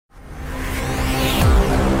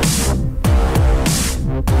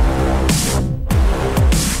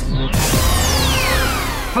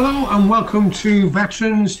and welcome to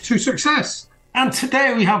Veterans to Success. And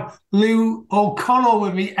today we have Lou O'Connell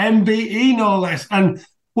with me, MBE no less. And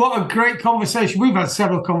what a great conversation. We've had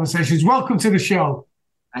several conversations. Welcome to the show.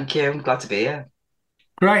 Thank you. I'm glad to be here.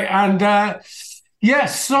 Great. And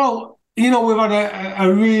yes, so, we've had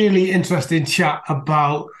a really interesting chat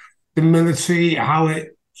about the military, how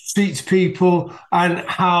it treats people and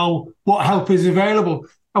what help is available.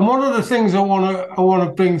 And one of the things I want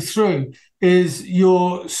to bring through is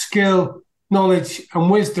your skill, knowledge, and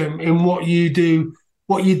wisdom in what you do,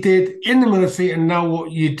 what you did in the military, and now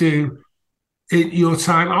what you do in your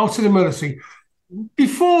time out of the military.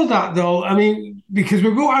 Before that, though, because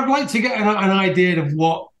I'd like to get an idea of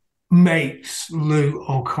what makes Lou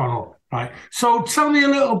O'Connell, right? So tell me a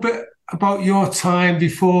little bit about your time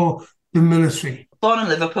before the military. Born in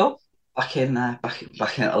Liverpool. Back in a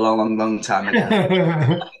long time ago, back in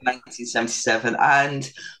 1977,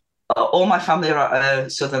 and all my family are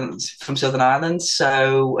from Southern Ireland.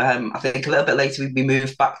 So I think a little bit later we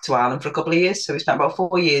moved back to Ireland for a couple of years. So we spent about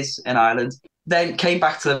 4 years in Ireland. Then came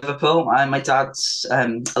back to Liverpool, and my dad's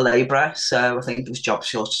a labourer, so I think there was job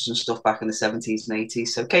shortages and stuff back in the 70s and 80s.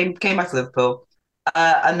 So came back to Liverpool.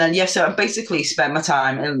 And then, so I basically spent my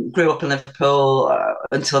time and grew up in Liverpool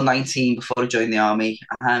until 19 before I joined the army.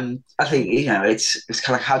 I think, it's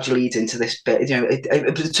kind of like, how do you lead into this bit?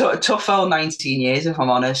 It was a tough old 19 years, if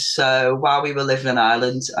I'm honest. So while we were living in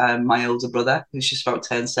Ireland, my older brother, who's just about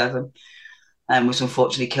turned 7, was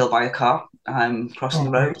unfortunately killed by a car crossing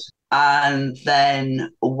the road. And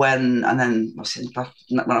then when I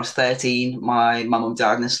was 13, my mum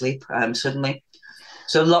died in her sleep suddenly.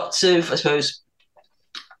 So lots of, I suppose,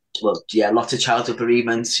 lots of childhood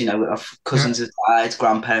bereavements, of cousins have died,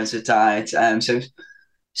 grandparents have died. So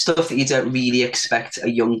stuff that you don't really expect a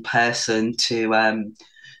young person to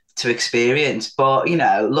experience. But,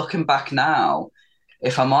 looking back now,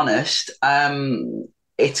 if I'm honest,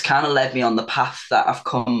 it's kind of led me on the path that I've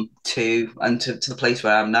come to and to the place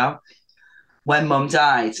where I am now. When Mum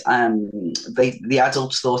died, the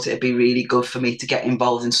adults thought it'd be really good for me to get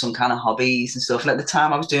involved in some kind of hobbies and stuff. And at the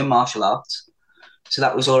time I was doing martial arts. So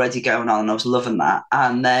that was already going on, and I was loving that.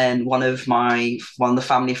 And then one of the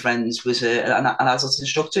family friends was an adult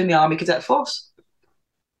instructor in the Army Cadet Force.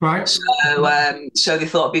 Right. So they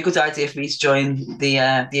thought it'd be a good idea for me to join the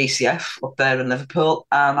ACF up there in Liverpool.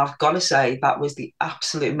 And I've got to say that was the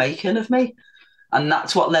absolute making of me. And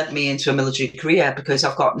that's what led me into a military career, because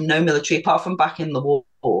I've got no military apart from back in the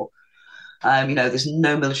war. There's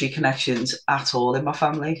no military connections at all in my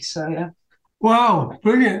family. So yeah. Wow,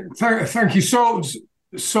 brilliant. Thank you.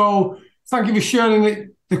 So thank you for sharing that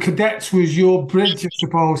the cadets was your bridge, I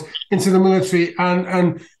suppose, into the military.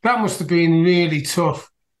 And that must have been really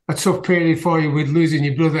tough, a tough period for you with losing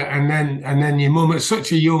your brother and then your mum at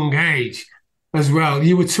such a young age as well.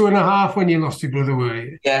 You were 2.5 when you lost your brother, were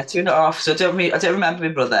you? Yeah, 2.5. So I don't remember my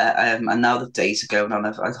brother. And now the days are going on,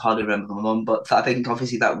 I hardly remember my mum. But I think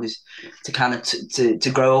obviously that was to kind of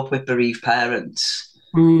to grow up with bereaved parents.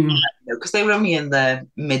 Because they were only in their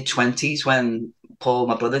mid-20s when Paul,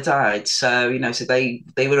 my brother, died. So, so they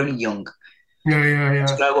were only young. Yeah.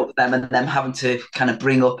 To grow up with them and them having to kind of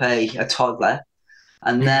bring up a toddler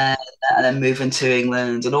and then moving to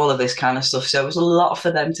England and all of this kind of stuff. So it was a lot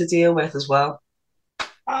for them to deal with as well.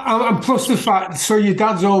 And plus the fact, so your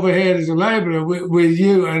dad's over here as a labourer with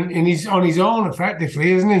you and he's on his own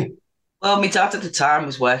effectively, isn't he? Well, my dad at the time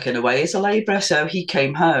was working away as a labourer, so he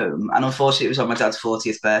came home, and unfortunately it was on my dad's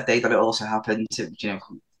 40th birthday that it also happened, to,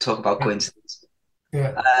 talk about coincidence.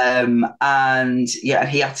 Yeah. And he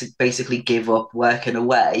had to basically give up working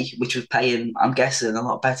away, which was paying, I'm guessing, a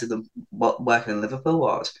lot better than what working in Liverpool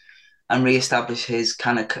was, and re-establish his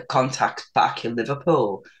kind of contact back in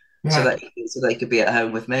Liverpool so that he could be at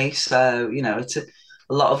home with me. So, it's a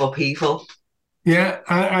lot of upheaval. Yeah,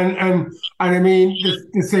 and I mean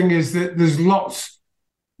the thing is that there's lots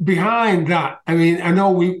behind that. I mean, I know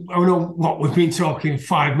what we've been talking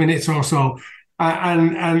 5 minutes or so,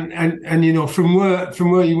 and from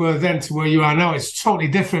where you were then to where you are now, it's totally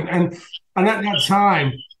different. And at that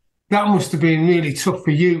time, that must have been really tough for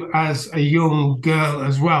you as a young girl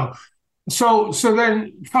as well. So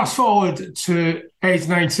then fast forward to age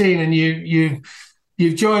 19, and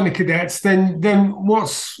you've joined the cadets. Then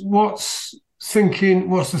what's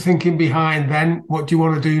the thinking behind then? What do you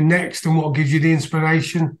want to do next, and what gives you the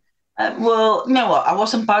inspiration? Well, you know what? I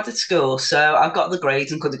wasn't bad at school, so I got the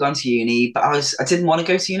grades and could have gone to uni. But I didn't want to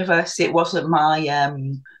go to university. It wasn't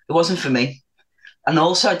it wasn't for me. And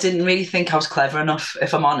also, I didn't really think I was clever enough,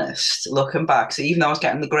 if I'm honest, looking back. So even though I was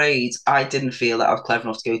getting the grades, I didn't feel that I was clever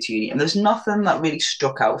enough to go to uni. And there's nothing that really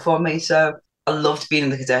struck out for me. So I loved being in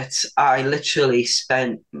the cadets. I literally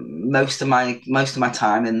spent most of my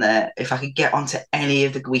time in there. If I could get onto any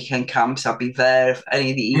of the weekend camps, I'd be there. If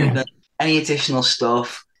any of the Yeah. evening, any additional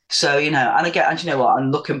stuff. So, and you know what?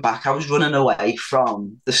 And looking back, I was running away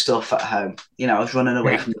from the stuff at home. I was running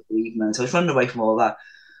away Yeah. from the bereavement. I was running away from all that.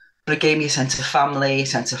 But it gave me a sense of family, a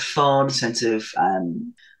sense of fun, a sense of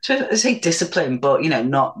so I say discipline, but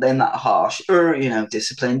not then that harsh,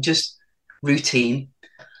 discipline, just routine.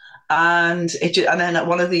 And then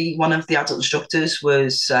one of the adult instructors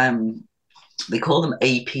was they call them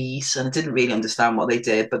APs, and I didn't really understand what they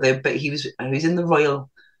did, but he was in the Royal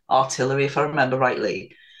Artillery, if I remember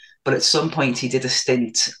rightly. But at some point, he did a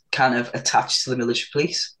stint kind of attached to the military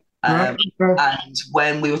police. Right. Um, Okay. and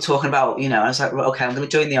when we were talking about, I was like, "Right, okay, I'm going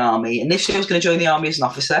to join the army." Initially, I was going to join the army as an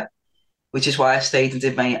officer, which is why I stayed and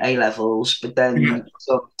did my A levels. But Yeah. then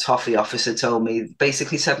some toffee officer told me,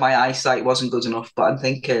 basically said my eyesight wasn't good enough. But I'm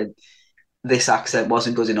thinking this accent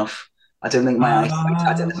wasn't good enough. I don't think my eyesight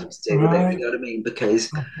had anything to do with it. You Right. know what I mean?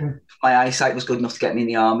 Because Okay. my eyesight was good enough to get me in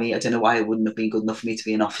the army. I don't know why it wouldn't have been good enough for me to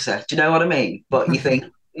be an officer. Do you know what I mean? But you think,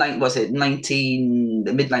 was it the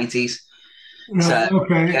mid 90s? So Right.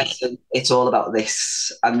 Okay. yes, it's all about this,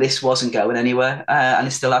 and this wasn't going anywhere, and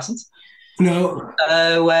it still hasn't. No.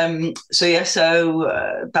 So yeah,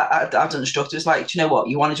 that adult instructor was like, "Do you know what?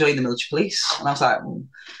 You want to join the military police?" And I was like, "Mm."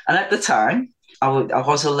 And at the time, I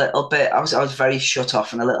was a little bit, I was very shut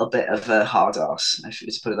off and a little bit of a hard ass, if you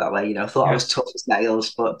were to put it that way. I thought I Yeah. was tough as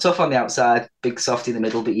nails, but tough on the outside, big softy in the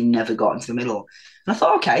middle, but you never got into the middle. And I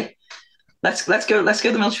thought, okay, let's go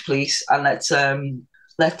to the military police, and let's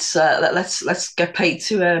get paid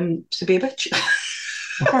to be a bitch.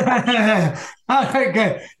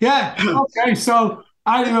 Okay. Yeah. Okay. So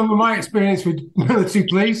I remember my experience with military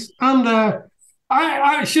police, and I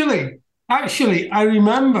actually, I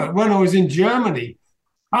remember when I was in Germany,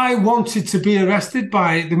 I wanted to be arrested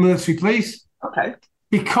by the military police Okay.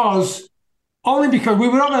 because because we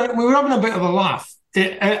were having a bit of a laugh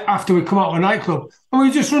after we come out of a nightclub, and we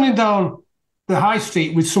were just running down the high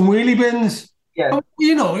street with some wheelie bins. Yeah. And,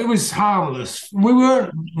 it was harmless. We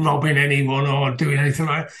weren't robbing anyone or doing anything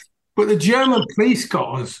like that. But the German police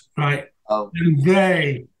got us, right? Oh. And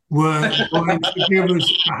they were going to give us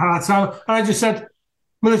a hard time. And I just said,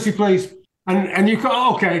 military police. And you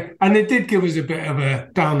go, okay. And they did give us a bit of a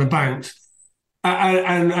down the banks.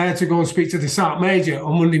 And I had to go and speak to the Sergeant Major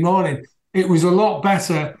on Monday morning. It was a lot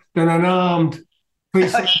better than an armed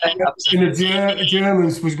police in the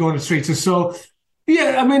Germans was going to treat us. So,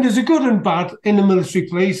 yeah, I mean, there's a good and bad in the military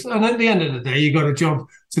police. And at the end of the day, you got a job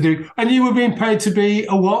to do. And you were being paid to be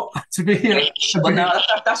a what? To be a Well, no,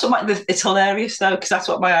 that's what it's hilarious though, because that's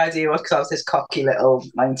what my idea was. Because I was this cocky little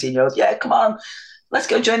 19-year-old. Yeah, come on, let's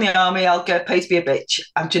go join the army. I'll get paid to be a bitch.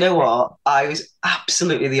 And do you know what? I was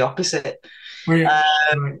absolutely the opposite. right.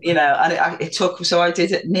 And it took. So I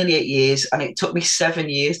did it nearly 8 years, and it took me 7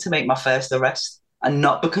 years to make my first arrest. And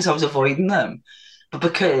not because I was avoiding them, but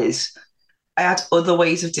because I had other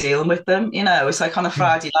ways of dealing with them. It's like on a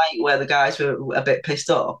Friday night where the guys were a bit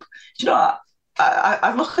pissed up. Do you know what?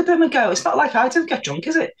 I look at them and go, it's not like I don't get drunk,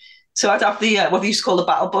 is it? So I'd have the what they used to call the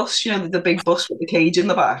battle bus, the big bus with the cage in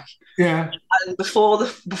the back. Yeah. And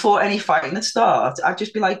before any fighting had started, I'd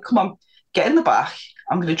just be like, come on, get in the back.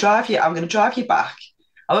 I'm going to drive you. I'm going to drive you back.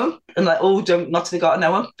 I won't. And like, oh, don't, not to the guard.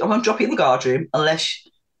 No, I won't drop you in the guard room unless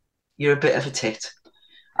you're a bit of a tit.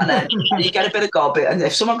 And then you get a bit of gobby, and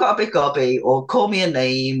if someone got a bit gobby or call me a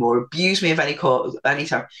name or abuse me of any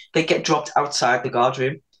time, they get dropped outside the guard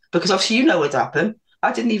room because obviously what'd happen.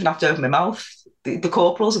 I didn't even have to open my mouth. The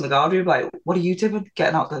corporals in the guard room like, "What are you doing?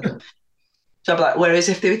 Getting out there?" So I'd be like, whereas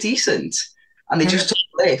if they were decent and they just took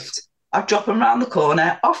the lift, I'd drop them around the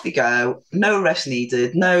corner, off they go, no rest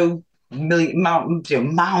needed, no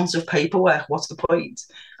mounds of paperwork. What's the point?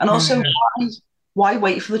 And also, why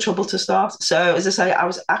wait for the trouble to start? So as I say, I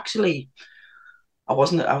wasn't a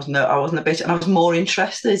bitch, and I was more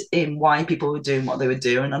interested in why people were doing what they were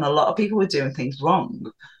doing, and a lot of people were doing things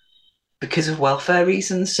wrong because of welfare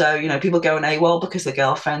reasons. So people going AWOL because their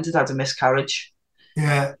girlfriend had a miscarriage.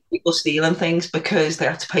 Yeah. People stealing things because they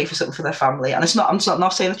had to pay for something for their family, and I'm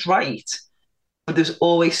not saying it's right, but there's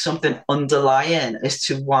always something underlying as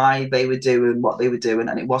to why they were doing what they were doing,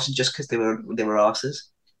 and it wasn't just because they were arses.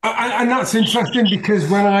 And that's interesting because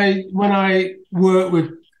when I work with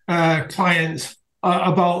clients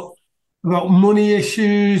about money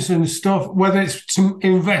issues and stuff, whether it's to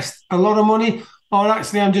invest a lot of money or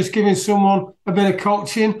actually I'm just giving someone a bit of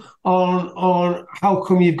coaching on how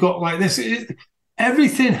come you've got like this.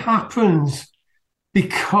 Everything happens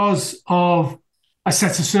because of a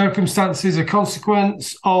set of circumstances, a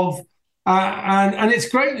consequence of And it's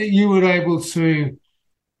great that you were able to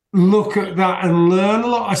look at that and learn a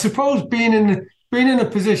lot. I suppose being in a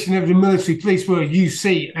position of the military police where you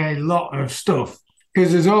see a lot of stuff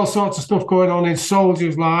because there's all sorts of stuff going on in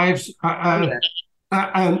soldiers' lives and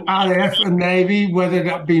RAF and Navy, whether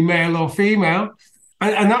that be male or female.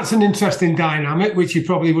 And that's an interesting dynamic, which you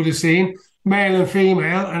probably would have seen, male and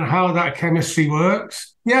female, and how that chemistry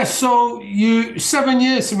works. Yeah, so 7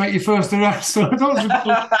 years to make your first arrest. So I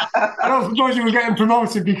don't suppose you were getting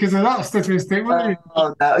promoted because of that statistic, were you?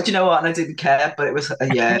 Oh no! Do you know what? And I didn't care, but it was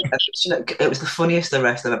it was the funniest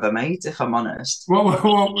arrest I've ever made, if I'm honest.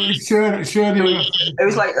 Sure. It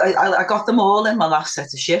was like I got them all in my last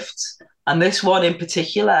set of shifts, and this one in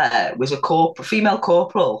particular was a female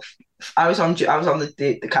corporal. I was on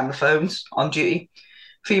the camera phones on duty.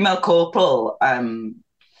 Female corporal, and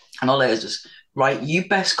all it is was, right, you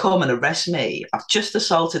best come and arrest me. I've just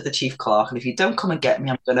assaulted the chief clerk, and if you don't come and get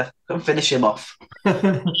me, I'm gonna finish him off.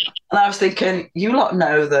 And I was thinking, you lot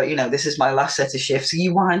know that, this is my last set of shifts. Are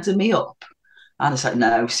you winding me up? And it's like,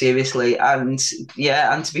 no, seriously. And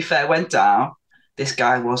yeah, and to be fair, went down. This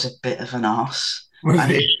guy was a bit of an arse.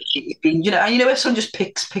 And he'd been, if someone just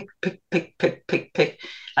pick,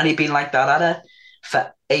 and he'd been like that at her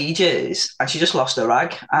for ages, and she just lost her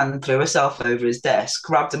rag and threw herself over his desk,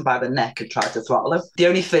 grabbed him by the neck and tried to throttle him. The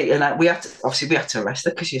only thing, and we had to arrest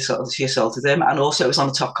her because she assaulted him, and also it was on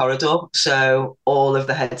the top corridor, so all of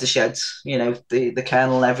the heads of sheds, the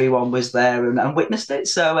colonel, everyone was there and witnessed it.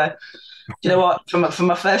 So you know what, from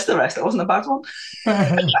my first arrest, it wasn't a bad one.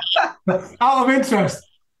 Out of interest,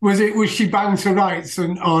 was she banged to rights,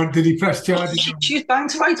 or did he press charges? She was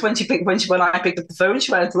banged to rights when I picked up the phone.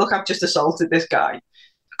 She went, look, I've just assaulted this guy.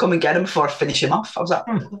 Come and get him before I finish him off. I was like,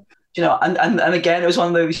 and again, it was one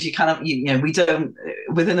of those, you kind of, we don't,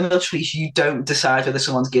 within the military, you don't decide whether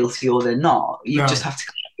someone's guilty or they're not. You just have to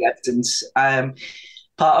collect the evidence.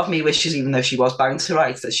 Part of me wishes, even though she was banged to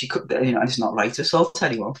rights, that she could, and it's not right to assault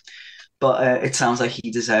anyone. But it sounds like he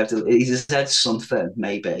deserved something,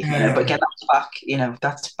 maybe. But again,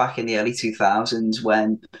 that's back in the early 2000s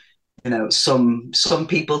when, some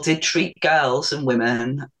people did treat girls and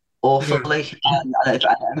women awfully,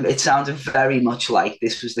 and it sounded very much like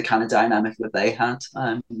this was the kind of dynamic that they had.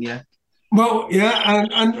 Well, yeah,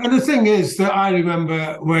 and the thing is that I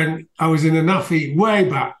remember when I was in the NAFI way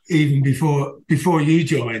back, even before you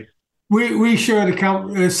joined. We shared a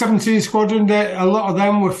camp, 17 Squadron. A lot of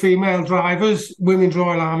them were female drivers, Women's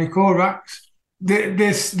Royal Army Corps RACs.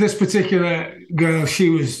 This particular girl, she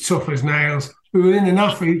was tough as nails. We were in the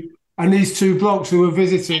NAFI, and these two blokes who were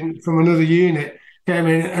visiting from another unit came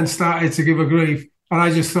in and started to give her grief. And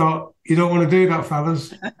I just thought, you don't want to do that,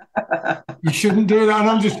 fellas. You shouldn't do that. And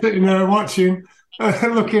I'm just sitting there watching,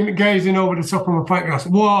 gazing over the top of my pint glass.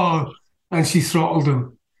 Whoa! And she throttled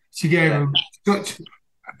them. She gave them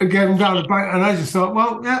down the back, and I just thought,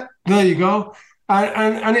 well, yeah, there you go.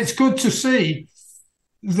 And it's good to see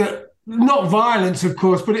that, not violence, of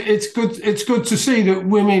course, but it's good to see that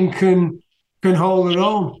women can hold their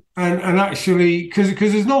own and actually, because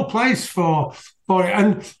there's no place for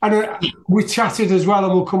it. And we chatted as well,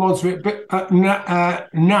 and we'll come on to it, but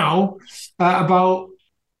now about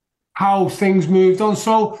how things moved on.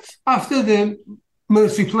 So after the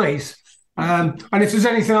military police. And if there's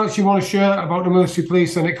anything else you want to share about the military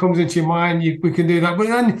police and it comes into your mind, we can do that. But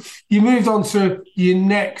then you moved on to your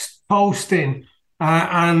next posting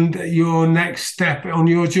and your next step on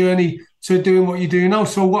your journey to doing what you do now.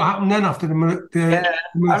 So what happened then after the military?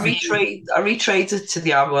 I retraded to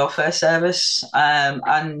the Army Welfare Service,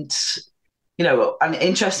 and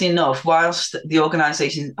interesting enough, whilst the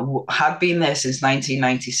organisation had been there since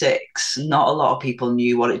 1996, not a lot of people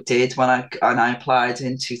knew what it did when I applied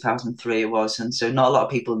in 2003 it was, and so not a lot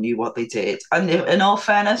of people knew what they did. And in all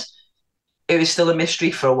fairness, it was still a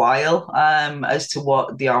mystery for a while as to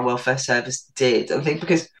what the Armed Welfare Service did. I think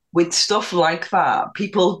because with stuff like that,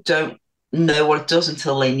 people don't know what it does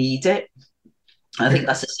until they need it. I think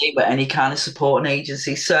that's the same with any kind of supporting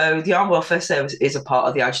agency. So the Armed Welfare Service is a part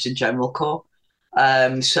of the Adjutant General Corps.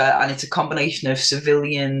 And it's a combination of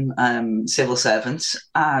civilian civil servants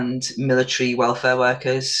and military welfare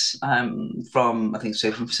workers from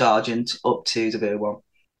sergeant up to Division 1.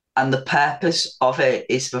 And the purpose of it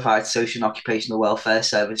is to provide social and occupational welfare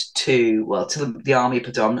service to the army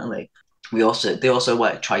predominantly. They also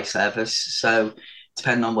work tri-service, so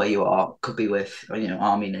depending on where you are, could be with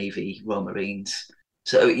Army, Navy, Royal Marines.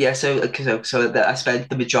 So I spent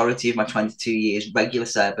the majority of my 22 years regular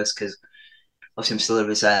service because obviously I'm still a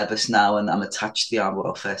reservist now and I'm attached to the Armed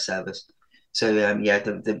Welfare Service. So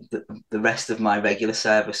the rest of my regular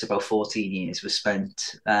service, about 14 years, was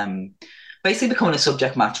spent basically becoming a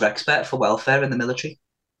subject matter expert for welfare in the military.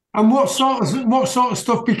 And what sort of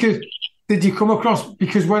stuff? Because did you come across?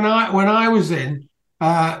 Because when I was in,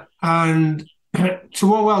 and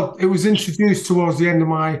it was introduced towards the end of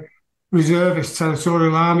my reservist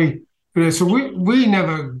territorial army. So we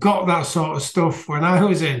never got that sort of stuff when I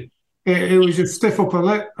was in. It was just stiff upper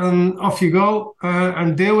lip and off you go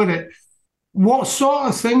and deal with it. What sort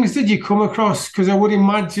of things did you come across? Because I would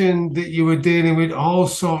imagine that you were dealing with all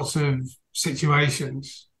sorts of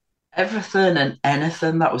situations. Everything and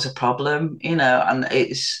anything that was a problem, and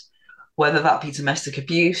it's whether that be domestic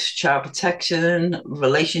abuse, child protection,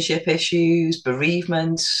 relationship issues,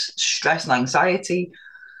 bereavements, stress and anxiety,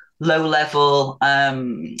 low level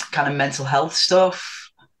kind of mental health stuff.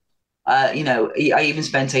 I even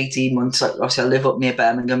spent 18 months, obviously I live up near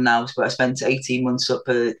Birmingham now, but I spent 18 months up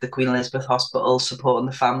at the Queen Elizabeth Hospital supporting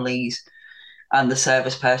the families and the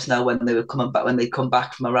service personnel when they were coming back, when they come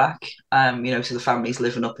back from Iraq. So the families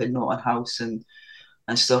living up in Norton House and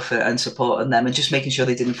stuff, and supporting them and just making sure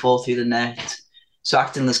they didn't fall through the net. So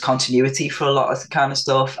acting as continuity for a lot of the kind of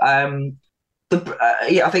stuff.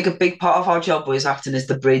 I think a big part of our job was acting as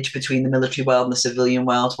the bridge between the military world and the civilian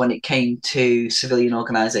world when it came to civilian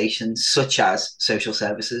organisations such as social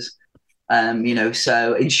services.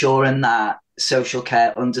 So ensuring that social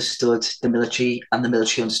care understood the military and the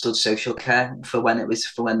military understood social care for when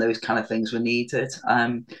those kind of things were needed.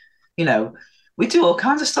 We do all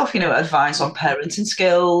kinds of stuff, advice on parenting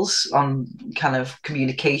skills, on kind of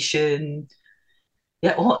communication.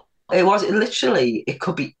 Yeah, it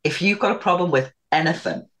could be, if you've got a problem with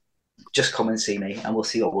anything, just come and see me and we'll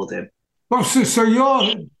see what we'll do. Well, so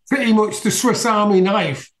you're pretty much the Swiss Army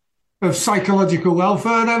knife of psychological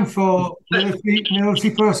welfare then for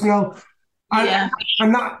military personnel. And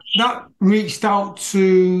that reached out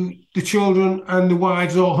to the children and the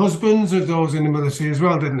wives or husbands of those in the military as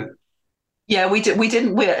well, didn't it? Yeah, we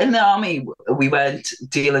didn't. We're in the army. We weren't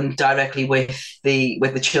dealing directly with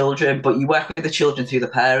the children, but you work with the children through the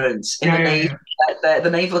parents. In the Navy, the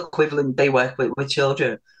naval equivalent, they work with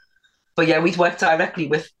children. But yeah, we'd work directly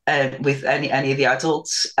with any of the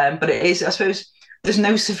adults. But it is, I suppose, there's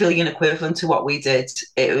no civilian equivalent to what we did.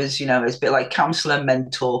 It was, it's a bit like counsellor,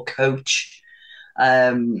 mentor, coach,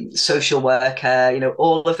 social worker.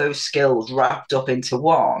 All of those skills wrapped up into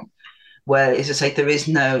one. Where, as I say,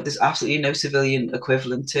 there's absolutely no civilian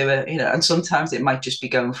equivalent to it, and sometimes it might just be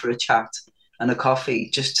going for a chat and a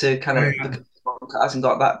coffee just to kind of, because hasn't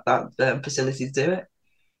got that facility to do it.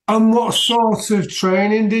 And what sort of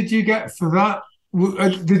training did you get for that?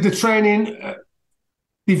 Did the training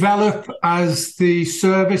develop as the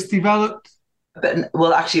service developed?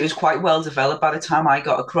 Well, actually, it was quite well developed by the time I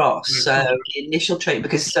got across. So the initial training,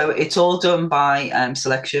 because it's all done by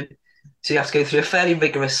selection. So you have to go through a fairly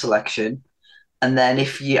rigorous selection, and then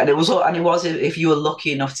if you were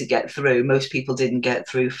lucky enough to get through, most people didn't get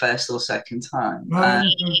through first or second time.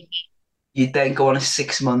 You'd then go on a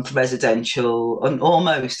 6-month residential, and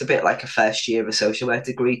almost a bit like a first year of a social work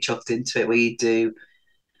degree chucked into it, where you do,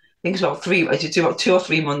 I think it's about 2 or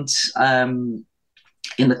 3 months in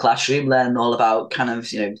the classroom, learning all about kind of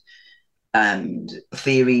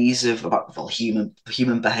theories about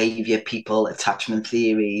human behavior, people attachment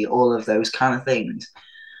theory, all of those kind of things,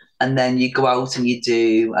 and then you go out and you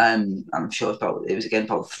do. I'm sure it was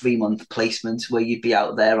about 3-month placement where you'd be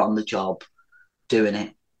out there on the job doing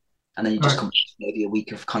it, and then you just come maybe a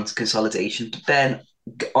week of consolidation. But then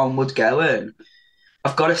onward going.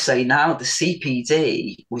 I've got to say now, the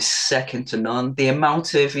CPD was second to none. The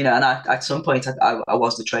amount of and at some point I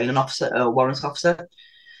was the training officer, warrant officer.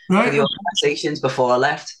 For the organisations before I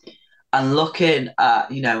left, and looking at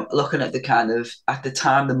the kind of, at the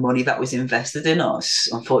time, the money that was invested in us.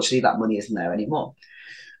 Unfortunately, that money isn't there anymore.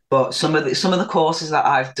 But some of the courses that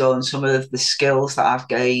I've done, some of the skills that I've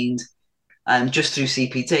gained, just through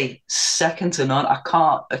CPD, second to none. I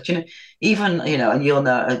can't, even and you'll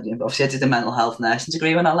know. Obviously, I did the mental health nursing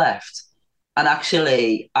degree when I left, and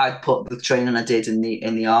actually, I'd put the training I did in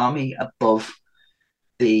the army above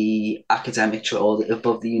the academic or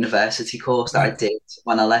above the university course that I did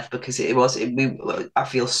when I left, because I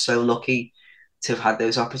feel so lucky to have had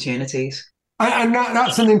those opportunities. And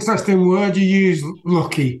that's an interesting word you use,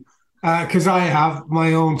 lucky, because I have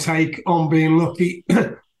my own take on being lucky.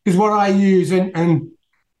 Because what I use and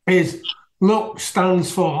is LUC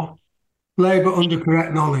stands for Labour Under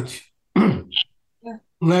Correct Knowledge.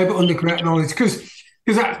 Labour Under Correct Knowledge, because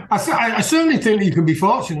I certainly think that you can be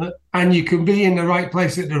fortunate and you can be in the right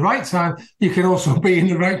place at the right time. You can also be in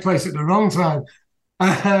the right place at the wrong time.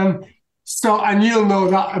 And you'll know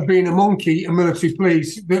that of being a monkey, a military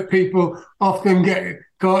police, that people often get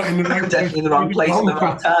Caught in the right place, Definitely in the wrong place at the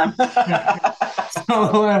wrong time.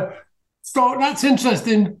 So, so that's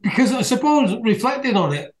interesting because I suppose reflecting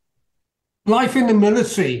on it, life in the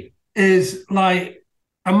military is like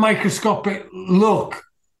a microscopic look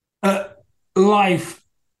at life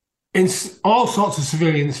in all sorts of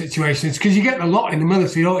civilian situations because you get a lot in the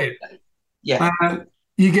military, don't you? Yeah.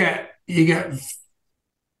 You get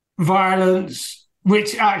violence,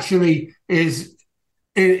 which actually is,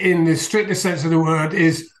 in the strictest sense of the word,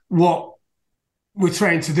 is what we're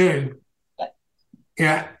trained to do.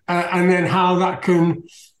 Yeah, and then how that can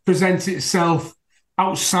present itself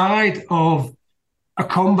outside of a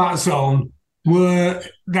combat zone, where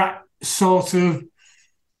that sort of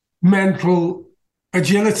mental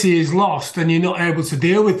agility is lost, and you're not able to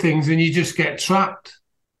deal with things, and you just get trapped.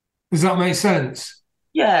 Does that make sense?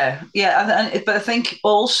 Yeah. But I think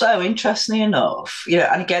also, interestingly enough,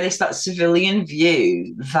 and again, it's that civilian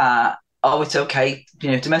view that, oh, it's okay.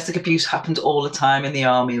 Domestic abuse happens all the time in the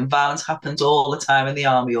army, and violence happens all the time in the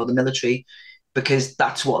army or the military because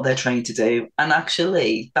that's what they're trained to do. And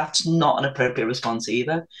actually, that's not an appropriate response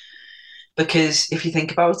either. Because if you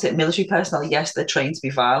think about it, military personnel, yes, they're trained to be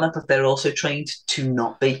violent, but they're also trained to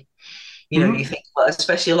not be. You think,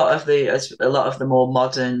 especially a lot of the more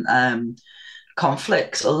modern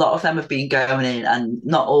conflicts, a lot of them have been going in and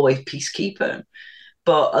not always peacekeeping,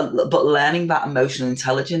 but learning that emotional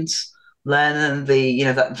intelligence, learning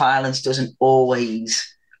that violence doesn't always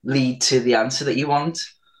lead to the answer that you want.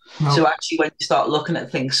 No. So actually, when you start looking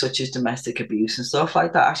at things such as domestic abuse and stuff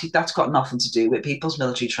like that, actually that's got nothing to do with people's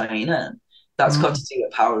military training. That's got to do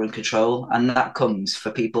with power and control, and that comes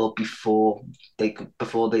for people before they'll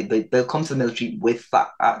come to the military with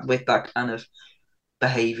that kind of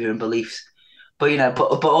behavior and beliefs.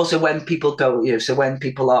 But also when people go, so when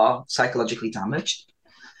people are psychologically damaged,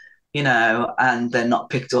 and they're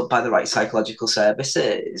not picked up by the right psychological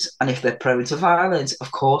services, and if they're prone to violence,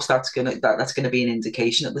 of course that's gonna be an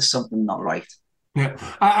indication that there's something not right. Yeah,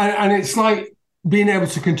 and it's like being able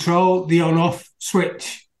to control the on-off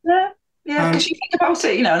switch. Yeah, because you think about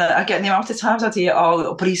it, and again, the amount of times I hear,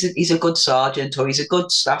 oh, but he's a good sergeant or he's a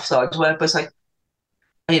good staff sergeant, but it's like,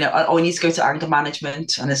 I need to go to anger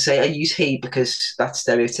management, and I say I use he because that's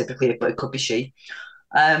stereotypically it, but it could be she.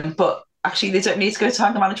 But actually, they don't need to go to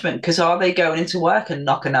anger management because are they going into work and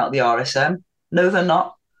knocking out the RSM? No, they're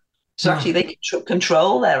not. So actually, they can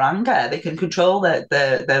control their anger. They can control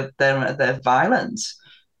their violence.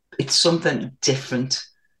 It's something different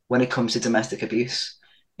when it comes to domestic abuse.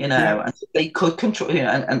 And they could control,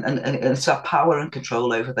 and it's that power and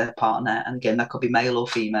control over their partner. And again, that could be male or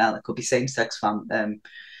female. It could be same-sex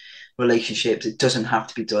relationships. It doesn't have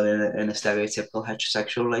to be done in a stereotypical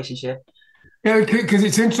heterosexual relationship. Yeah, because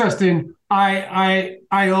it's interesting. I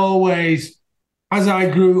always, as I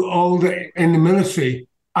grew older in the military,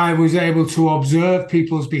 I was able to observe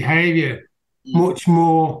people's behaviour much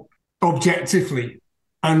more objectively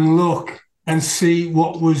and look and see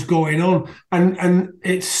what was going on. And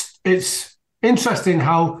it's interesting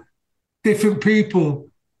how different people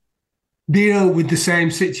deal with the same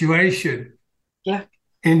situation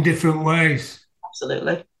in different ways.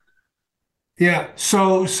 Absolutely. Yeah.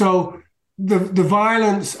 So the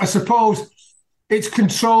violence, I suppose, it's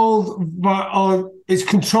controlled it's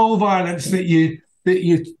control violence that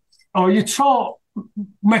you're taught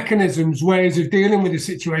mechanisms, ways of dealing with the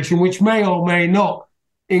situation, which may or may not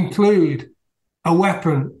include a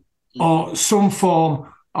weapon or some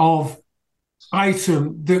form of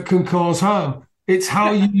item that can cause harm. It's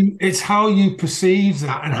how you perceive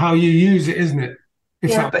that and how you use it, isn't it?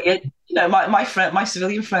 My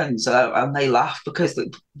civilian friends, and they laugh because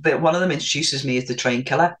one of them introduces me as the train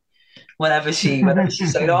killer. Whenever she's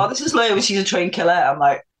saying, "Oh, this is Lou, she's a train killer," I'm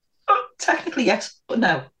like, oh, technically yes, but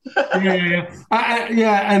no.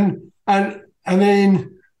 And I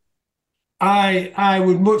mean, I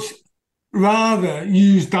would much rather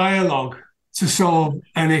use dialogue to solve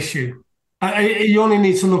an issue. You only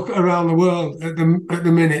need to look around the world at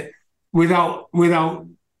the minute without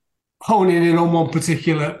honing in on one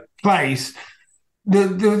particular place.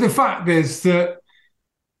 The fact is that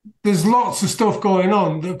there's lots of stuff going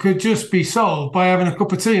on that could just be solved by having a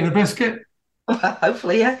cup of tea and a biscuit.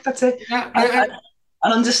 Hopefully, yeah, that's it.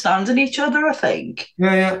 And understanding each other, I think.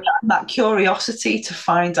 Yeah. And that curiosity to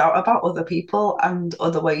find out about other people and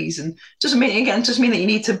other ways, and doesn't mean that you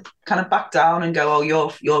need to kind of back down and go, "Oh,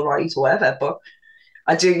 you're right," or whatever. But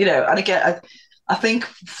I do, and again, I think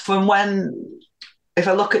if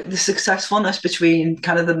I look at the successfulness between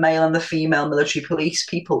kind of the male and the female military police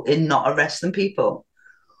people in not arresting people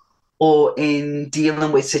or in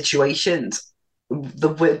dealing with situations,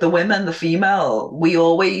 the women, the female, we'd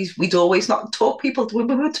always not talk people. We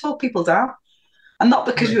would talk people down, and not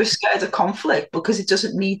because we Right. were scared of conflict, because it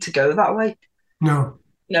doesn't need to go that way. No.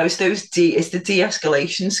 It's it's the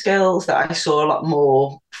de-escalation skills that I saw a lot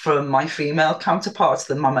more from my female counterparts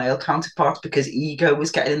than my male counterparts, because ego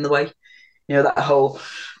was getting in the way. That whole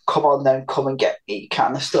come on then, come and get me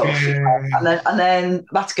kind of stuff. Yeah. And then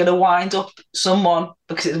that's gonna wind up someone,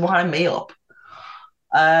 because it's winding me up.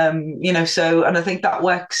 So, and I think that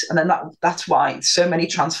works, and then that's why so many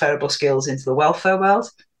transferable skills into the welfare world,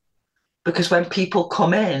 because when people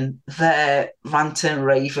come in, they're ranting,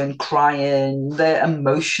 raving, crying, they're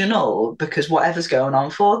emotional, because whatever's going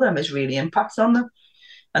on for them is really impacting on them.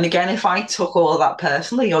 And again, if I took all of that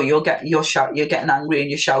personally, or you're getting angry and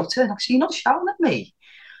you're shouting, actually, you're not shouting at me.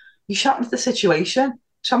 You're shouting at the situation.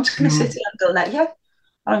 So I'm just going to sit Mm. here and go, let you.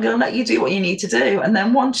 And I'm going to let you do what you need to do. And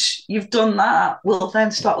then once you've done that, we'll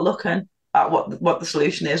then start looking at what the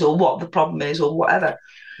solution is, or what the problem is, or whatever.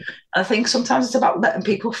 I think sometimes it's about letting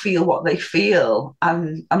people feel what they feel,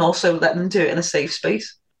 and also letting them do it in a safe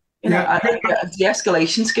space. Yeah. The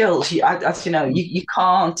escalation skills, you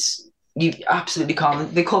can't, you absolutely can't.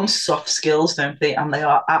 They become soft skills, don't they? And they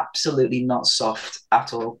are absolutely not soft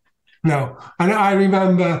at all. No. And I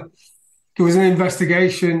remember there was an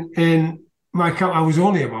investigation in my camp. I was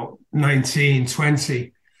only about 19,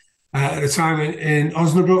 20 at the time in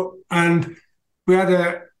Osnabrück, and we had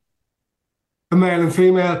a male and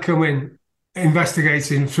female come in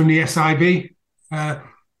investigating from the SIB,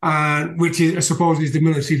 and which is, I suppose, is the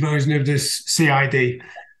military version of this CID.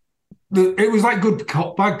 It was like good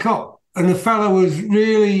cop, bad cop, and the fella was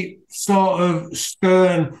really sort of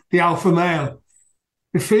stern, the alpha male.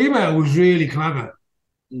 The female was really clever,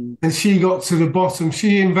 and she got to the bottom.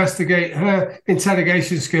 Her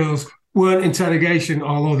interrogation skills weren't interrogation,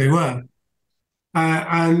 although they were.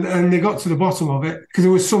 And they got to the bottom of it, because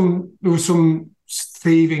there was some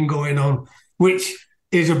thieving going on, which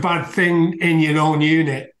is a bad thing in your own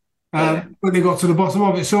unit. But they got to the bottom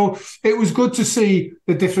of it, so it was good to see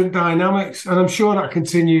the different dynamics, and I'm sure that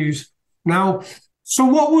continues now. So,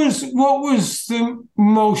 what was the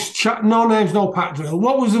most no names, no pack drill?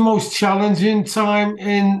 What was the most challenging time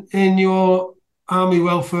in your army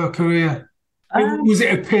welfare career? Was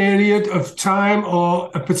it a period of time, or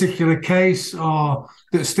a particular case, or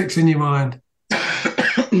that sticks in your mind?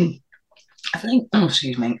 I think,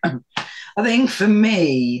 excuse me. I think for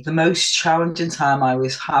me, the most challenging time I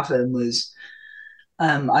was having was,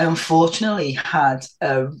 I unfortunately had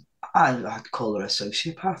I'd call her a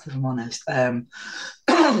sociopath, if I'm honest.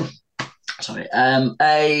 Sorry,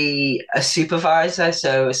 a supervisor,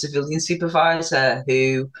 so a civilian supervisor,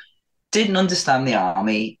 who didn't understand the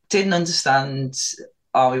army, didn't understand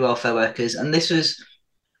army welfare workers. And this was,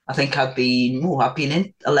 I think I've been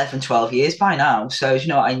in 11, 12 years by now. So,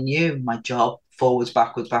 I knew my job forwards,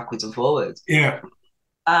 backwards and forwards. Yeah.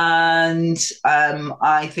 And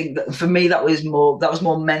I think that for me, that was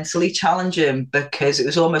more mentally challenging, because it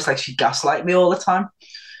was almost like she gaslighted me all the time.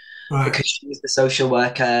 Right. Because she was the social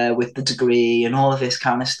worker with the degree and all of this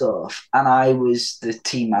kind of stuff. And I was the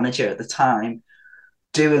team manager at the time,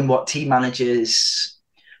 doing what team managers,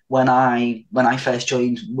 when I first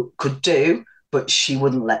joined, could do, but she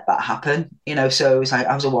wouldn't let that happen. So it was like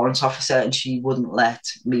I was a warrant officer, and she wouldn't let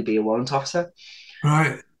me be a warrant officer.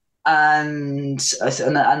 Right. And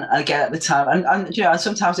again at the time, and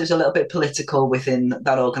sometimes it was a little bit political within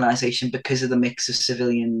that organisation, because of the mix of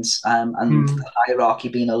civilians, and the hierarchy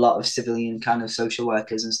being a lot of civilian kind of social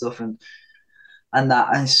workers and stuff, and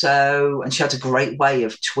that, and she had a great way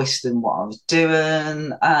of twisting what I was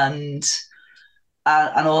doing, and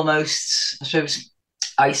almost, I suppose,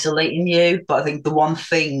 isolating you. But I think the one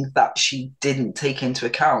thing that she didn't take into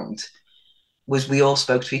account was we all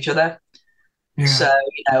spoke to each other. Yeah. So,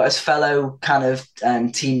 as fellow kind of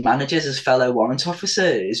team managers, as fellow warrant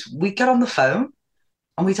officers, we'd get on the phone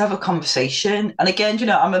and we'd have a conversation. And again,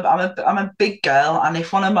 I'm a big girl, and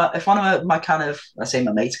if one of my kind of, I say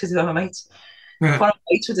my mates because they're my mates, Yeah. if one of my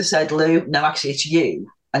mates would have said, "Lou, no, actually it's you,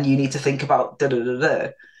 and you need to think about da da da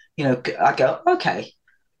da," I go, okay.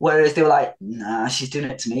 Whereas they were like, "Nah, she's doing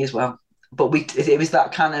it to me as well." But it was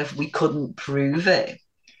that kind of, we couldn't prove it.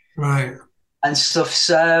 Right. And stuff.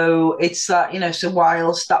 So it's that, so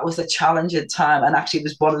whilst that was a challenging time, and actually it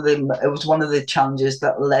was one of the challenges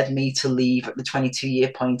that led me to leave at the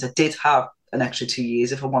 22-year point. I did have an extra 2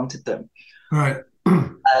 years if I wanted them. Right.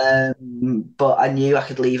 But I knew I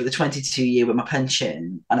could leave at the 22-year with my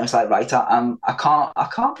pension, and I was like, right, I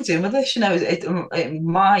can't be doing with this.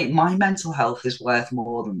 My mental health is worth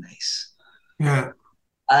more than this. Yeah.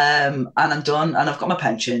 And I'm done, and I've got my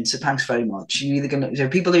pension. So thanks very much.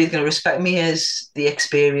 People are either gonna respect me as the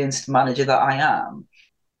experienced manager that I am,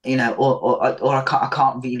 or I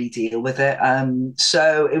can't really deal with it.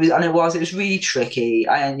 So it was really tricky.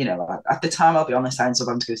 At the time, I'll be honest, I ended up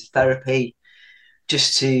having to go to therapy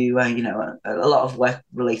just to, a lot of work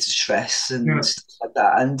related stress and Yeah. stuff like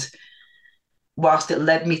that. And whilst it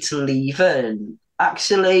led me to leaving,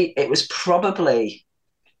 actually, it was probably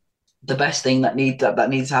the best thing that needed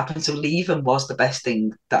to happen. So leaving was the best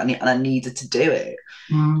thing and I needed to do it.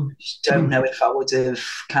 Mm. Just don't know if I would have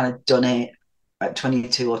kind of done it at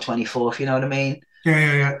 22 or 24, if you know what I mean. Yeah,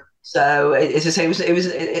 yeah, yeah. So it's just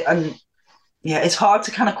and yeah, it's hard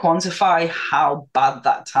to kind of quantify how bad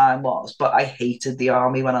that time was. But I hated the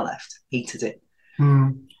army when I left, hated it,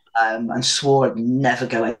 Mm. and swore I'd never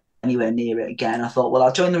go anywhere near it again. I thought, well,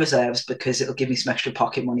 I'll join the reserves because it'll give me some extra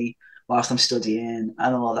pocket money whilst I'm studying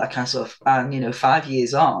and all that kind of stuff. And 5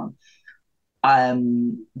 years on,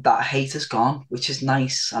 that hate has gone, which is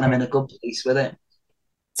nice, and I'm in a good place with it.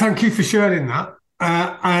 Thank you for sharing that.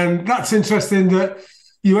 And that's interesting that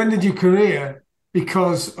you ended your career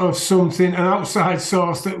because of an outside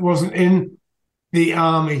source that wasn't in the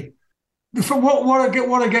army. For what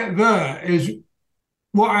I get there is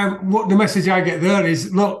what the message I get there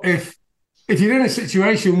is, look, if you're in a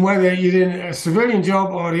situation, whether you're in a civilian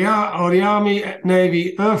job or the army,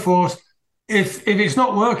 navy, air force, if it's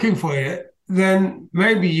not working for you, then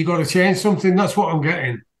maybe you got to change something. That's what I'm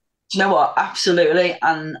getting. Do you know what? Absolutely,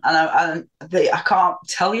 I can't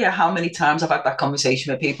tell you how many times I've had that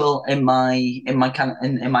conversation with people in my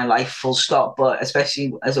life, full stop. But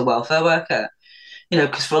especially as a welfare worker,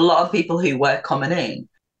 because for a lot of people who were coming in,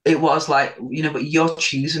 it was like, but you're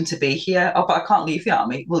choosing to be here. Oh, but I can't leave the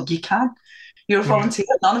army. Well, you can. You're a volunteer.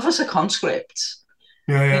 None of us are conscripts.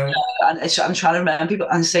 Yeah, yeah. And I'm trying to remember people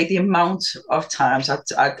and say the amount of times I'd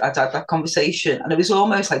had that conversation, and it was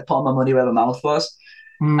almost like putting my money where my mouth was.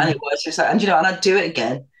 And it was just like, and I'd do it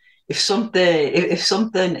again. If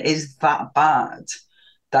something is that bad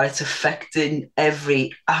that it's affecting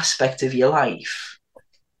every aspect of your life,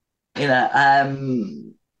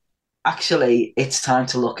 actually it's time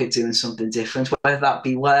to look at doing something different, whether that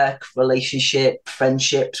be work, relationship,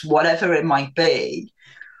 friendships, whatever it might be.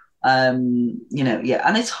 Yeah,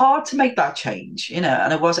 and it's hard to make that change, and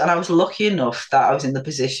I was lucky enough that I was in the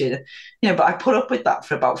position, but I put up with that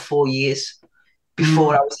for about 4 years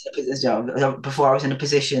before before I was in a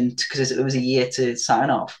position, because it was a year to sign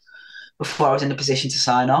off. Before I was in a position to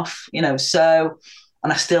sign off, so,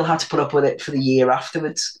 and I still had to put up with it for the year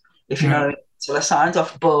afterwards, if you know what I mean, till I signed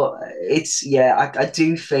off. But I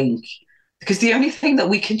do think, because the only thing that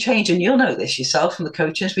we can change, and you'll know this yourself from the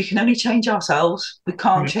coaches, we can only change ourselves. We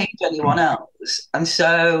can't change anyone else, and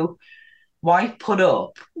so why put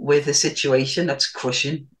up with a situation that's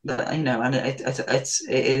crushing that, and it's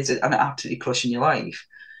absolutely crushing your life.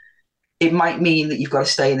 It might mean that you've got to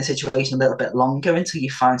stay in the situation a little bit longer until you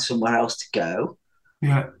find somewhere else to go.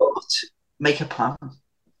 Yeah. But make a plan.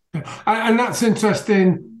 And that's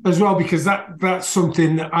interesting as well, because that's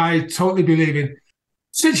something that I totally believe in.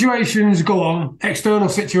 Situations go on, external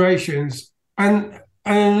situations, and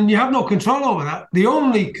you have no control over that. The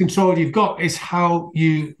only control you've got is how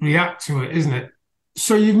you react to it, isn't it?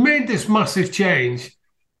 So you've made this massive change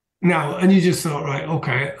now, and you just thought, right,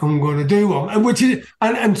 okay, I'm going to do one.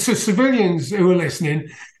 And to civilians who are listening,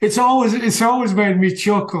 it's always made me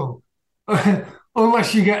chuckle,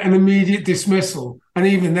 unless you get an immediate dismissal, and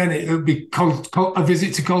even then it would be a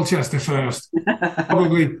visit to Colchester first,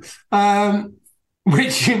 probably.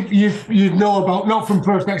 Which you'd know about, not from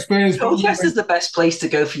personal experience. Colchester's the best place to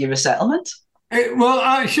go for your resettlement. Well,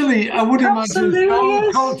 actually, I would imagine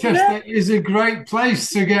Colchester is a great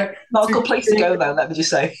place to get. Not a good place to go, though, let me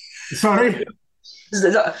just say. Sorry?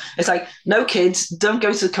 It's like, no kids, don't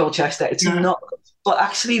go to Colchester. It's not. But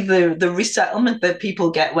actually, the resettlement that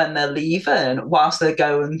people get when they're leaving, whilst they're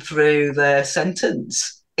going through their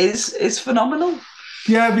sentence, is phenomenal.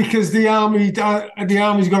 Yeah, because the army's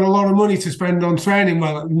got a lot of money to spend on training.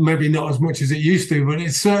 Well, maybe not as much as it used to, but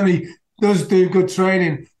it certainly does do good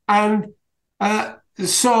training. And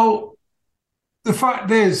so the fact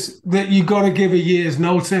is that you got to give a year's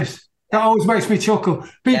notice. That always makes me chuckle.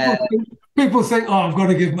 People think, oh, I've got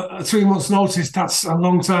to give 3 months' notice. That's a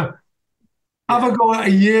long time. Have a go at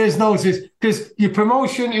a year's notice, because your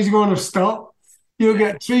promotion is going to stop. You'll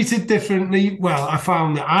get treated differently. Well, I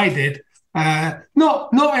found that I did.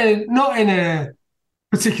 Not in a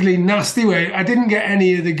particularly nasty way. I didn't get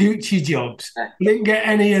any of the Gucci jobs. I didn't get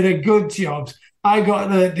any of the good jobs. I got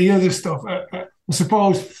the other stuff, I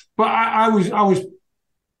suppose. But I was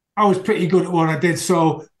I was pretty good at what I did,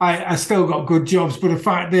 so I still got good jobs. But the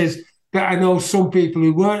fact is that I know some people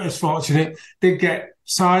who weren't as fortunate did get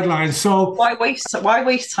sidelined. So Why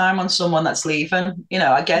waste time on someone that's leaving?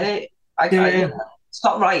 I get it. yeah, yeah, It's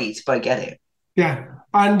not right, but I get it. yeah.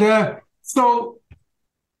 And so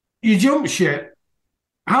you jumped ship.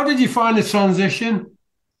 How did you find the transition?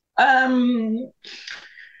 Um,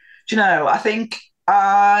 I think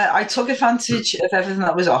I took advantage of everything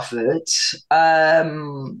that was offered.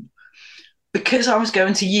 Um, because I was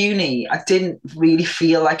going to uni, I didn't really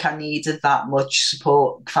feel like I needed that much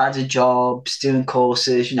support finding jobs, doing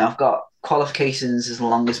courses. I've got qualifications as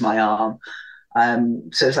long as my arm.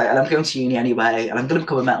 So it's like, and I'm going to uni anyway, and I'm going to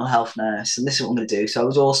become a mental health nurse, and this is what I'm going to do. So I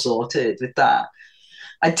was all sorted with that.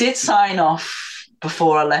 I did sign off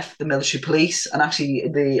before I left the military police, and actually,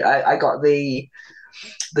 I got the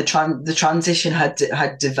transition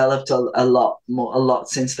had developed a lot more, a lot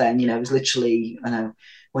since then. It was literally,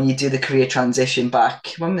 when you do the career transition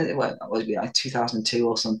back when it was like 2002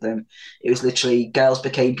 or something, it was literally girls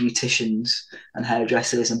became beauticians and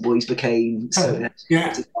hairdressers, and boys became so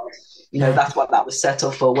Yeah, that's what that was set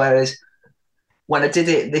up for. Whereas when I did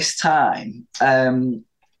it this time,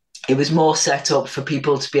 it was more set up for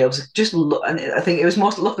people to be able to just look, and I think it was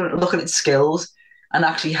more looking at skills and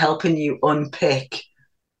actually helping you unpick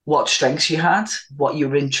what strengths you had, what you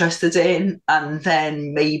were interested in, and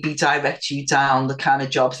then maybe direct you down the kind of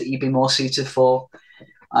jobs that you'd be more suited for.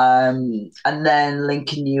 And then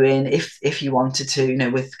linking you in if you wanted to,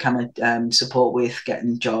 with kind of support with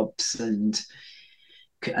getting jobs and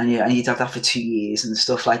you'd have that for 2 years and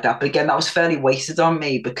stuff like that. But again, that was fairly wasted on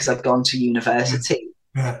me because I'd gone to university.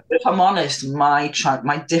 yeah. But if I'm honest, my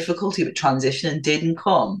difficulty with transitioning didn't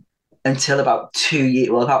come until about 2 years,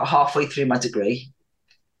 well, about halfway through my degree.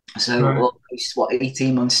 So Right. almost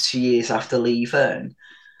 18 months, 2 years after leaving.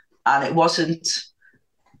 And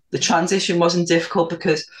the transition wasn't difficult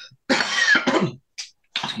because,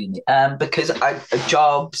 excuse me, because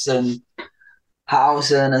jobs and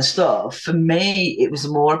housing and stuff, for me, it was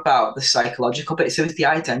more about the psychological bit. So it was the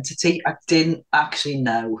identity. I didn't actually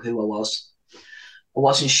know who I was. I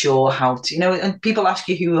wasn't sure how to, and people ask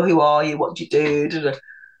you, who are you? What do you do?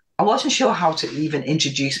 I wasn't sure how to even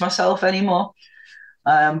introduce myself anymore.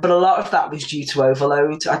 But a lot of that was due to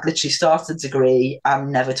overload. I'd literally started a degree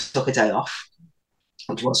and never took a day off,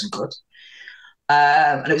 which wasn't good.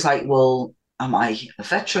 And it was like, well, am I a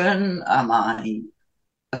veteran?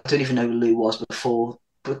 I don't even know who Lou was before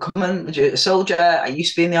becoming a soldier. I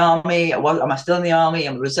used to be in the army. Am I still in the army?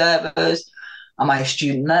 I'm a reservist. Am I a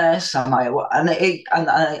student nurse? Am I and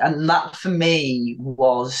that for me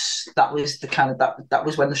that was the kind of that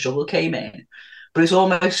was when the struggle came in. But it was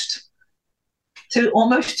almost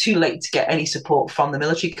too late to get any support from the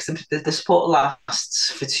military because the support lasts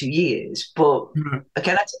for 2 years. But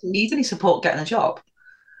again, I didn't need any support getting a job.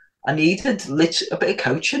 I needed a bit of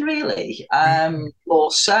coaching, really,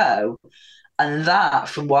 or so. And that,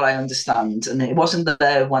 from what I understand, and it wasn't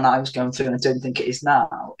there when I was going through, and I don't think it is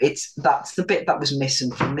now. That's the bit that was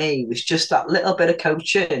missing for me, was just that little bit of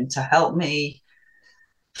coaching to help me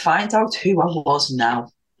find out who I was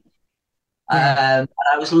now. And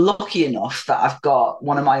I was lucky enough that I've got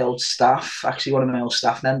one of my old staff, actually one of my old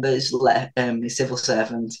staff members, a civil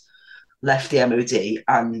servant, left the MOD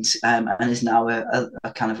and is now a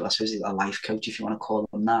kind of, I suppose, a life coach, if you want to call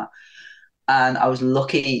them that. And I was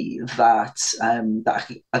lucky that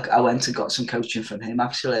I went and got some coaching from him,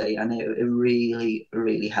 actually, and it really,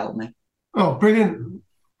 really helped me. Oh, brilliant.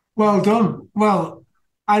 Well done. Well,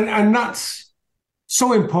 and that's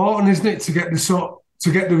so important, isn't it, to get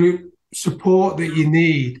the support that you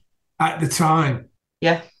need at the time.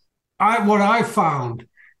 Yeah. What I found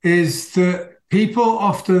is that people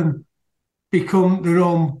often become their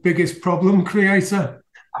own biggest problem creator.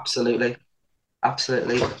 Absolutely.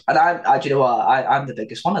 Absolutely. And do you know what? I'm the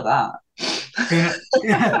biggest one of that. Yeah,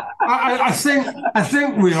 yeah. I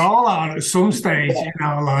think we all are at some stage in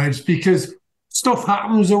our lives because stuff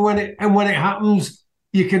happens, and when it happens,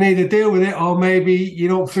 you can either deal with it or maybe you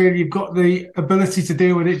don't feel you've got the ability to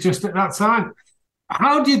deal with it just at that time.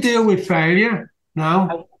 How do you deal with failure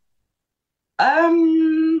now?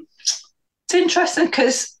 It's interesting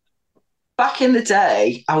because back in the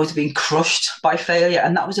day, I was being crushed by failure,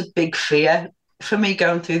 and that was a big fear for me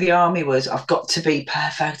going through the army. Was I've got to be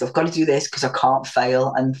perfect. I've got to do this because I can't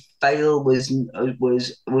fail, and fail was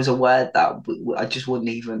a word that I just wouldn't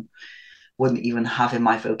even have in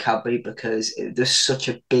my vocabulary because there's such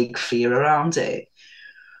a big fear around it.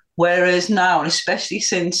 Whereas now, and especially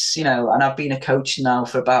since, and I've been a coach now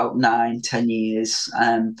for about 9, 10 years,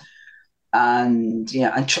 and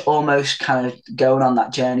almost kind of going on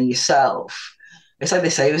that journey yourself, it's like they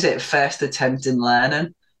say, was it first attempt in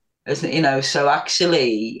learning, isn't it? So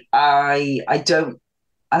actually, I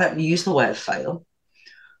don't use the word fail.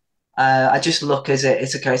 I just look as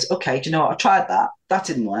it's a case. Okay, do you know what? I tried that. That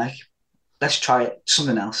didn't work. Let's try it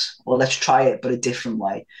something else, or let's try it but a different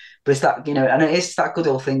way. But it's that, and it is that good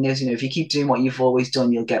old thing is, if you keep doing what you've always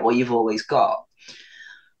done, you'll get what you've always got.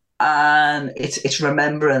 And it's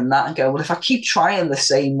remembering that and go, well, if I keep trying the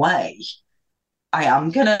same way, I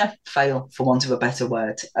am gonna fail, for want of a better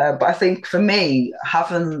word. But I think for me,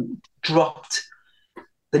 having dropped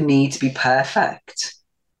the need to be perfect,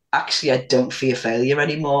 actually, I don't fear failure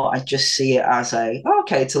anymore. I just see it as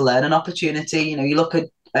okay, it's a learning opportunity. You look at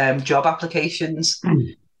job applications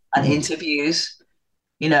and interviews.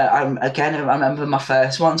 I remember my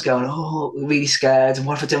first ones going, oh, really scared. And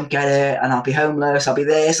what if I don't get it? And I'll be homeless. I'll be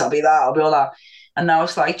this, I'll be that, I'll be all that. And now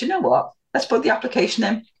it's like, do you know what? Let's put the application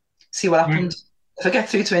in, see what happens. If I get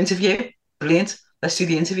through to interview, brilliant. Let's do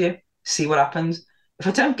the interview, see what happens. If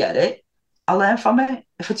I don't get it, I'll learn from it.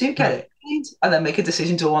 If I do get it, brilliant. And then make a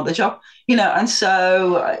decision, do I want the job? And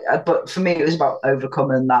so, but for me, it was about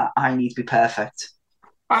overcoming that I need to be perfect.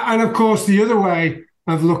 And of course, the other way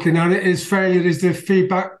of looking at it is failure is the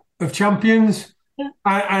feedback of champions. Yeah.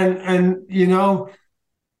 And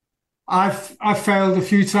I've failed a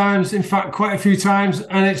few times, in fact, quite a few times,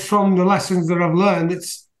 and it's from the lessons that I've learned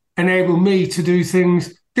that's enabled me to do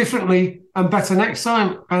things differently and better next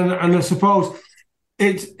time. And I suppose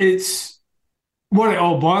it's what it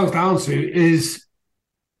all boils down to is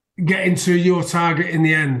getting to your target in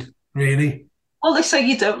the end, really. Well, they say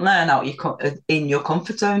you don't learn out in your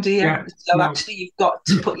comfort zone, do you? Yeah, so actually, you've got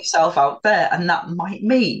to put yourself out there, and that might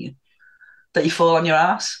mean that you fall on your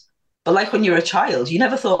ass. But like when you were a child, you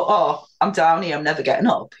never thought, "Oh, I'm down here, I'm never getting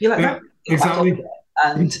up." You're like, yeah, no, exactly,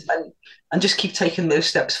 and just keep taking those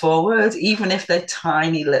steps forward, even if they're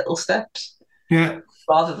tiny little steps. Yeah,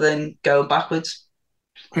 rather than go backwards.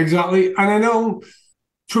 Exactly, and I know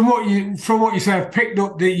from what you say, I've picked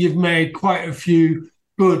up that you've made quite a few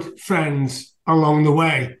good friends along the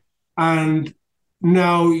way, and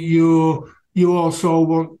now you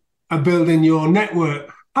also are building your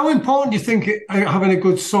network. How important do you think having a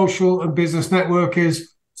good social and business network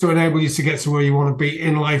is to enable you to get to where you want to be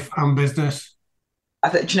in life and business?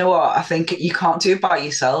 Do you know what? I think you can't do it by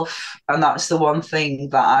yourself, and that's the one thing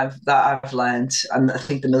that I've learned, and I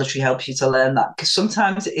think the military helps you to learn that, because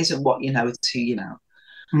sometimes it isn't what you know, it's who you know.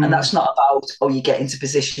 And that's not about, you get into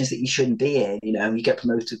positions that you shouldn't be in, you get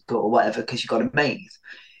promoted or whatever because you got a mate.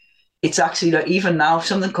 It's actually, even now, if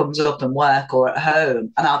something comes up in work or at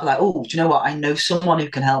home, and I'll be like, oh, do you know what? I know someone who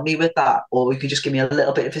can help me with that, or who can just give me a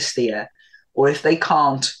little bit of a steer. Or if they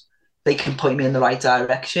can't, they can point me in the right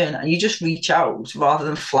direction. And you just reach out rather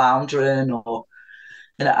than floundering or,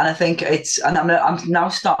 and I think I'm now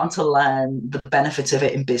starting to learn the benefits of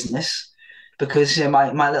it in business. Because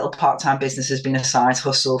my little part-time business has been a side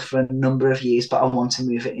hustle for a number of years, but I want to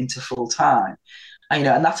move it into full-time. And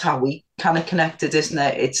that's how we kind of connected, isn't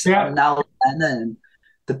it? I'm now learning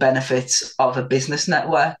the benefits of a business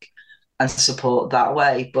network and support that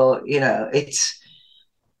way. But I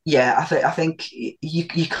think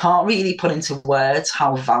you can't really put into words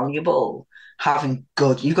how valuable having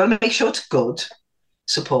good. You've got to make sure it's good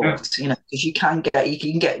support, because you can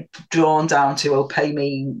get drawn down to, oh, pay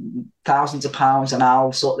me thousands of pounds and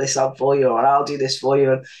I'll sort this out for you, or I'll do this for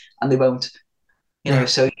you, and they won't.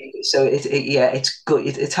 So it's good.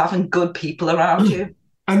 It's having good people around you,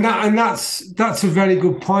 and that's a very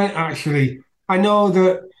good point. Actually, I know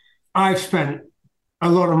that I've spent a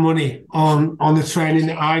lot of money on the training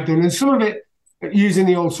that I've done, and some of it, using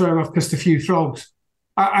the old term, I've pissed a few frogs.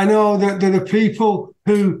 I know that there are people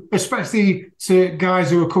who, especially to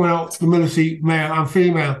guys who are coming out to the military, male and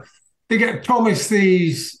female, they get promised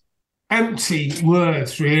these empty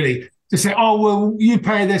words, really, to say, oh, well, you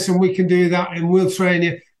pay this and we can do that and we'll train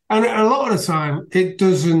you. And a lot of the time, it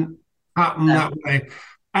doesn't happen that way.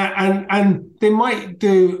 And they might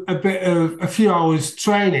do a few hours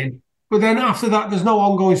training, but then after that, there's no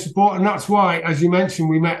ongoing support. And that's why, as you mentioned,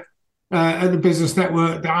 we met at the business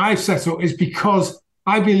network that I've set up, is because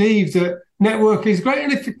I believe that network is great.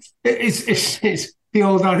 And it's the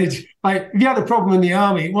old adage, like, if you had a problem in the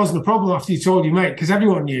army, it wasn't a problem after you told your mate, because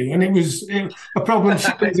everyone knew. And it was a problem,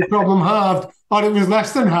 it was a problem halved, or it was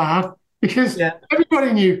less than half, because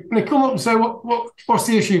everybody knew. And they come up and say, what's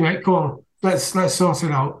the issue, mate? Come on, let's sort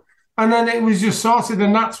it out. And then it was just sorted.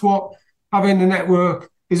 And that's what having the network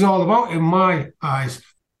is all about, in my eyes.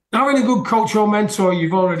 Having a good coach or mentor,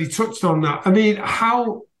 you've already touched on that. I mean,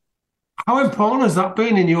 how important has that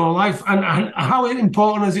been in your life, and how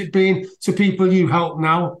important has it been to people you help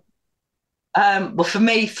now? Well, for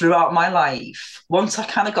me, throughout my life, once I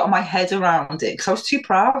kind of got my head around it, because I was too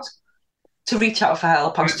proud to reach out for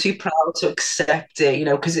help. I was too proud to accept it,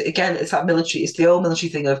 because again, it's that military, it's the old military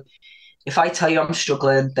thing of, if I tell you I'm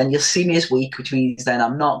struggling, then you'll see me as weak, which means then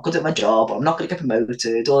I'm not good at my job, I'm not going to get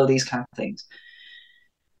promoted, all of these kind of things.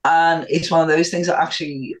 And it's one of those things that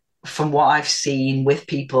actually, from what I've seen with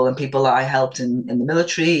people and people that I helped in the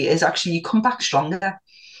military, is actually you come back stronger.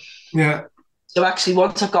 Yeah. So actually,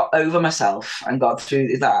 once I got over myself and got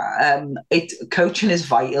through that, coaching is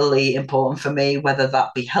vitally important for me, whether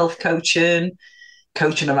that be health coaching,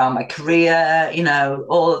 coaching around my career,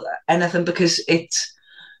 or anything, because it's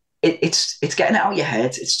getting it out of your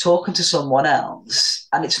head. It's talking to someone else,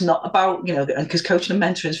 and it's not about and because coaching and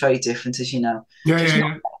mentoring is very different, as you know. Yeah, so it's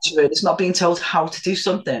not mentoring, it's not being told how to do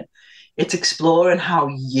something. It's exploring how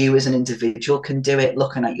you as an individual can do it,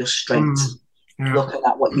 looking at your strengths, looking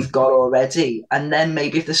at what you've got already, and then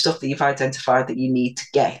maybe if the stuff that you've identified that you need to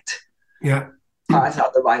get, find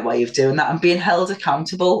out the right way of doing that, and being held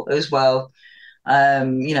accountable as well.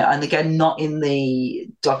 And again, not in the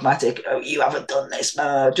dogmatic, oh, you haven't done this,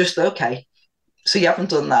 just okay. So you haven't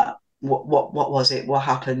done that. What was it? What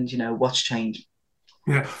happened? What's changed?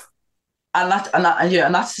 Yeah. And that's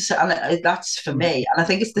for me. And I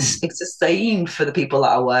think it's the same for the people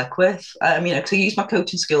that I work with. Because I use my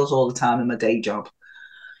coaching skills all the time in my day job.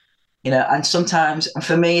 And sometimes, and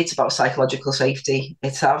for me, it's about psychological safety.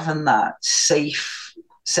 It's having that safe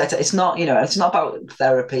set. It's not, it's not about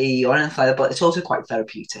therapy or anything like that, but it's also quite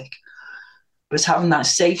therapeutic. But it's having that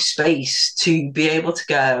safe space to be able to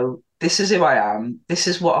go, this is who I am, this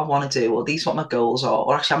is what I want to do, or these are what my goals are,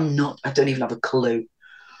 or actually I don't even have a clue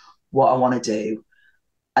what I want to do.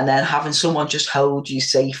 And then having someone just hold you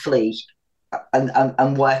safely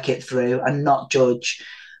and work it through and not judge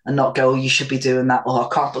and not go, oh, you should be doing that, or I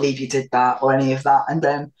can't believe you did that, or any of that. And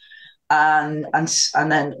then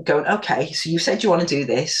and then going, okay, so you said you want to do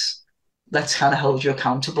this, let's kind of hold you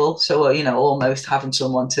accountable. So almost having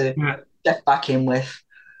someone to check back in with.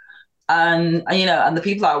 And the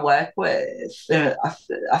people that I work with,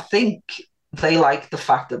 I think they like the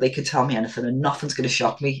fact that they can tell me anything and nothing's going to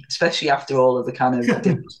shock me, especially after all of the kind of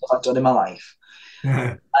different stuff I've done in my life.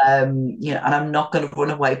 And I'm not going to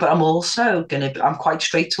run away, but I'm also I'm quite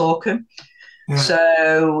straight talking. Yeah.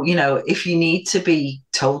 So, if you need to be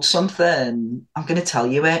told something, I'm going to tell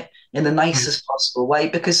you it in the nicest possible way,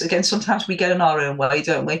 because again, sometimes we get in our own way,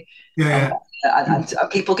 don't we? Yeah. And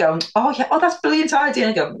people going, oh yeah, that's a brilliant idea.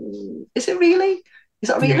 And I go, is it really? Is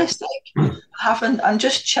that realistic? And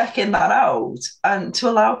just checking that out, and to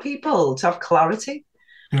allow people to have clarity.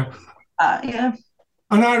 Yeah.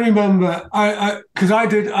 And I remember, because I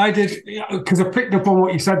picked up on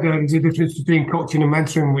what you said there. There's a difference between coaching and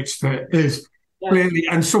mentoring, which there is clearly,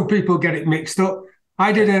 and some people get it mixed up.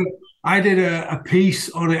 I did a piece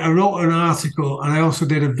on it. I wrote an article, and I also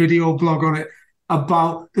did a video blog on it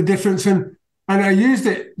about the difference. And I used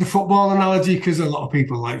the football analogy because a lot of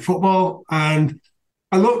people like football. And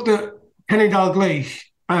I looked at Kenny Dalglish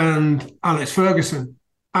and Alex Ferguson.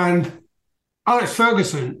 And Alex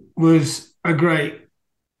Ferguson was a great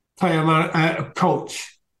player,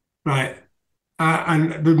 coach, right?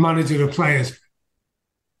 And the manager of players.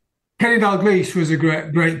 Kenny Dalglish was a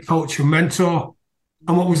great coach and mentor.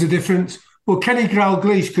 And what was the difference? Well, Kenny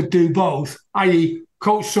Dalglish could do both, i.e.,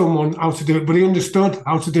 coach someone how to do it, but he understood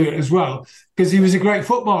how to do it as well because he was a great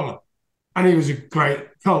footballer and he was a great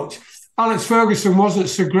coach. Alex Ferguson wasn't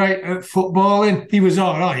so great at footballing. He was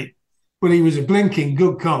all right, but he was a blinking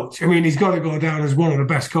good coach. I mean, he's got to go down as one of the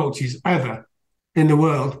best coaches ever in the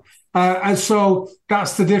world. And so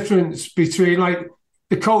that's the difference between, like,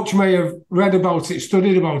 the coach may have read about it,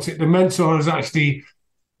 studied about it. The mentor has actually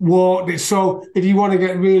walked it. So if you want to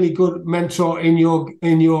get a really good mentor in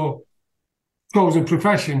your chosen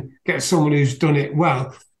profession, get someone who's done it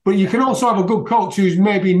well. But you can also have a good coach who's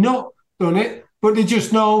maybe not done it, but they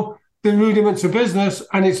just know the rudiments of business,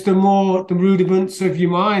 and it's the rudiments of your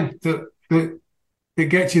mind that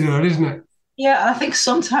get you there, isn't it? Yeah, and I think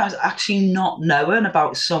sometimes actually not knowing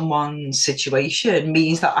about someone's situation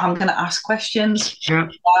means that I'm going to ask questions. Yeah.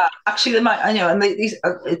 Actually, they might, and these,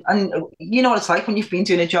 and you know what it's like when you've been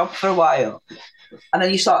doing a job for a while, and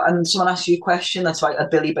then you start, and someone asks you a question that's like a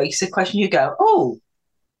Billy Basic question. You go, oh,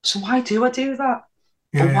 so why do I do that?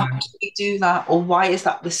 Yeah. Or why do we do that? Or why is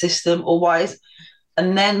that the system? Or why is,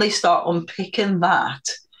 and then they start unpicking that.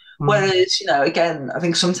 Whereas, again, I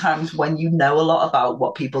think sometimes when you know a lot about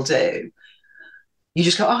what people do, you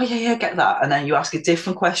just go, oh, yeah, get that. And then you ask a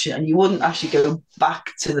different question and you wouldn't actually go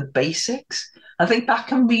back to the basics. I think that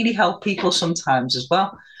can really help people sometimes as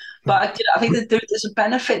well. But I think that there's a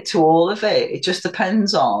benefit to all of it. It just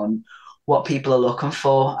depends on what people are looking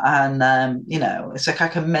for. And, it's like I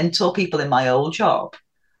can mentor people in my old job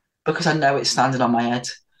because I know it's standing on my head.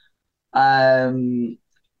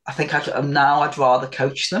 I think I'd rather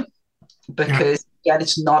coach them Yeah. because, again,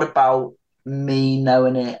 it's not about me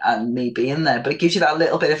knowing it and me being there, but it gives you that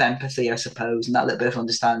little bit of empathy, I suppose, and that little bit of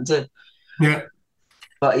understanding. Yeah.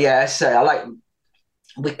 But yeah, so I like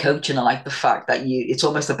with coaching, I like the fact that it's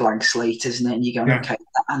almost a blank slate, isn't it? And you're going, Yeah. okay,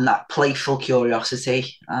 and that playful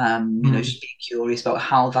curiosity, Mm. just being curious about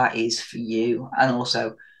how that is for you. And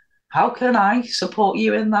also, how can I support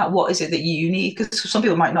you in that? What is it that you need? Because some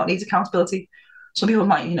people might not need accountability. Some people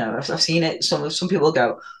might, I've seen it. Some people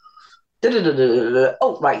go,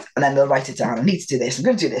 oh, right. And then they'll write it down. I need to do this. I'm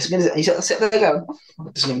going to do this. I'm going to do. And you sort of sit there and go,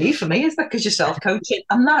 well, there's no need for me, is that? Because you're self-coaching.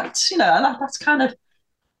 And that's, that's kind of,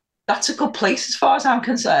 that's a good place as far as I'm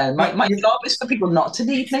concerned. My job is for people not to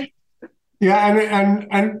need me. Yeah,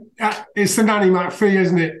 and it's the Nanny McPhee,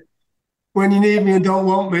 isn't it? When you need me and don't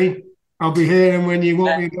want me, I'll be here, and when you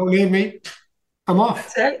want me and don't need me, I'm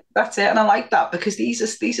off. That's it. And I like that because these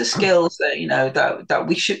are skills that that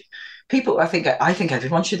we should people. I think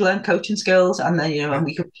everyone should learn coaching skills, and then and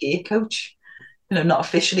we could peer coach. Not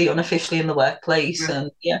officially, unofficially in the workplace, Yeah.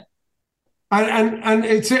 and yeah. And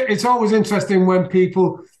it's always interesting when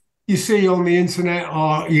people you see on the internet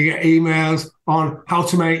or you get emails on how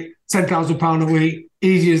to make £10,000 a week,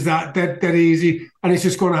 easy as that, dead easy, and it's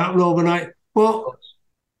just going to happen overnight. Well,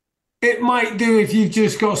 it might do if you've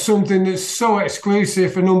just got something that's so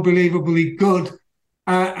exclusive and unbelievably good,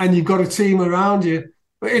 and you've got a team around you.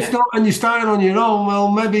 But if not, and you're starting on your own, well,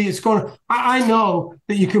 maybe it's going to. I know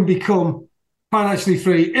that you can become financially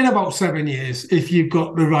free in about 7 years if you've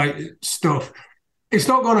got the right stuff. It's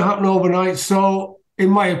not going to happen overnight. So, in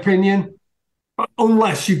my opinion,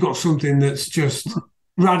 unless you've got something that's just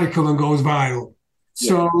radical and goes viral.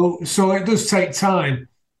 So it does take time.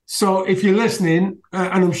 So if you're listening,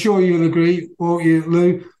 and I'm sure you'll agree, won't you,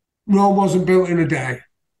 Lou? Rome wasn't built in a day.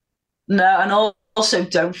 No, and also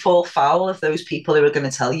don't fall foul of those people who are going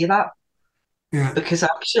to tell you that. Yeah. Because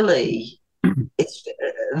actually,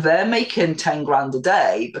 they're making 10 grand a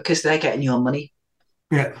day because they're getting your money.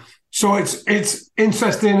 Yeah. So it's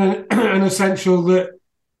interesting and essential that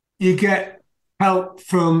you get help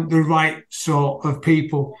from the right sort of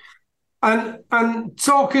people. And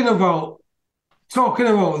talking about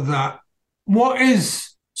that, what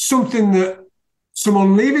is something that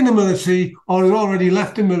someone leaving the military or has already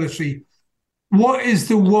left the military, what is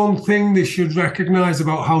the one thing they should recognise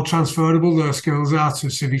about how transferable their skills are to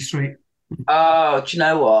Civvy Street? Oh, do you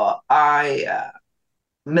know what?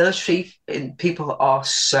 Military people are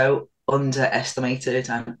so underestimated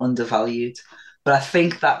and undervalued. But I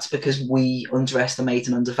think that's because we underestimate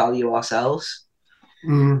and undervalue ourselves.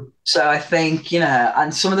 Mm. So I think,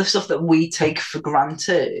 and some of the stuff that we take for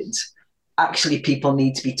granted, actually people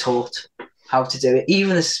need to be taught how to do it.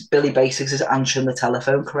 Even as Billy Basics as answering the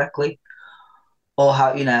telephone correctly. Or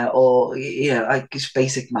how, like just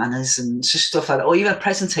basic manners and just stuff like that. Or even a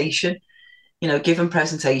presentation. Given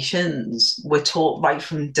presentations, we're taught right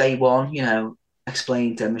from day one,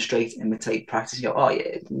 explain, demonstrate, imitate, practice. You go, oh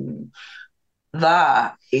yeah,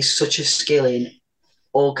 that is such a skill in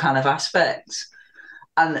all kind of aspects.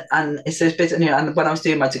 And it's this bit, and when I was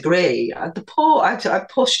doing my degree, I had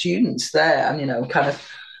poor students there, and kind of,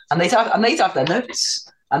 and they'd have their notes,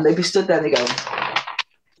 and they'd be stood there, and they go,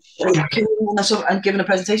 and giving a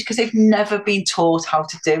presentation because they've never been taught how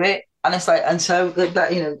to do it. And it's like, and so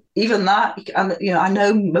that, even that, and, I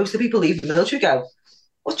know most of the people leave the military go,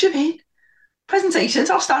 what do you mean? Presentations,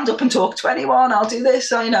 I'll stand up and talk to anyone, I'll do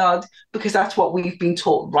this, because that's what we've been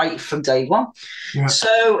taught right from day one. Yeah.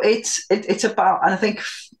 So it's about, and I think,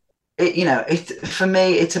 for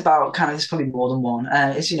me, it's about kind of, there's probably more than one.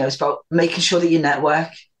 It's about making sure that you network,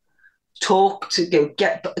 talk to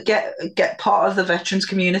get part of the veterans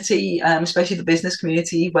community, especially the business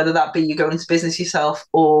community, whether that be you go into business yourself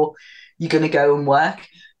or you're going to go and work,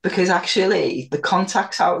 because actually the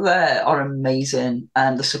contacts out there are amazing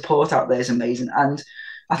and the support out there is amazing. And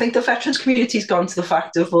I think the veterans community has gone to the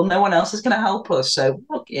fact of, well, no one else is going to help us, so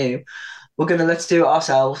fuck you, let's do it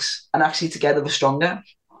ourselves, and actually together we're stronger.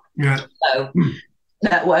 Yeah. So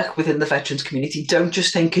network within the veterans community. Don't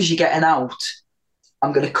just think because you're getting out,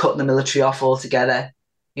 I'm going to cut the military off altogether,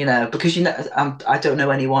 because, I don't know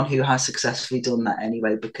anyone who has successfully done that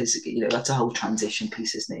anyway, because, that's a whole transition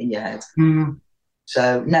piece, isn't it, in your head? Mm.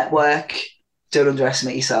 So network, don't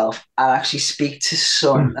underestimate yourself, and actually speak to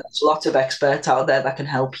some, there's lots of experts out there that can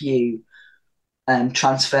help you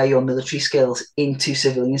transfer your military skills into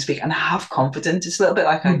civilian speak and have confidence. It's a little bit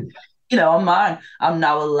like, on mine, I'm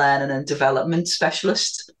now a learning and development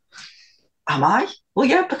specialist. am I? Well,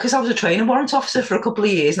 yeah, because I was a training warrant officer for a couple of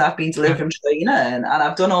years and I've been Yeah. delivering training and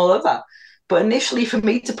I've done all of that. But initially, for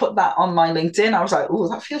me to put that on my LinkedIn, I was like, oh,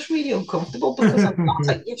 that feels really uncomfortable because I'm not.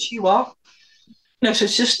 Like, yes, you are. No, so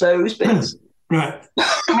it's just those bits. Right.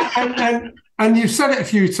 And you've said it a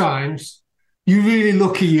few times. You're really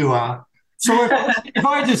lucky you are. So if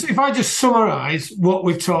I just summarize what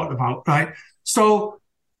we've talked about, right? So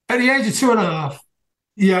at the age of 2.5,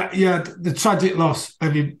 yeah, yeah, the tragic loss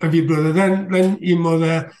of your brother, then your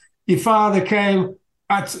mother, your father came,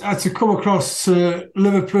 had to come across to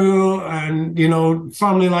Liverpool, and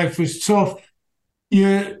family life was tough.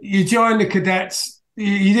 You joined the cadets.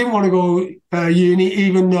 You didn't want to go uni,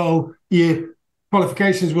 even though your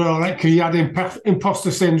qualifications were all right, because you had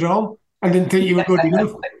imposter syndrome and didn't think you were good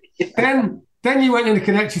enough. Then you went in the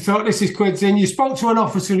cadets. You thought, this is quids in. You spoke to an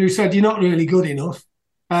officer who said you're not really good enough.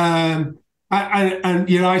 And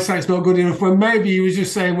your eyesight's not good enough, when maybe he was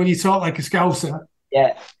just saying, when you talk like a scouser,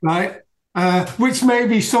 Yeah. right? Which may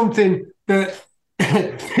be something that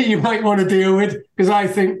you might want to deal with, because I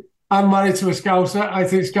think I'm married to a scouser. I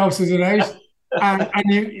think scousers are ace. And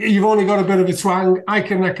you've only got a bit of a twang. I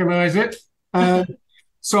can recognise it. And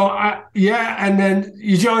then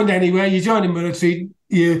you joined anyway. You joined the military.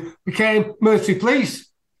 You became military police,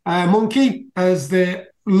 monkey, as they're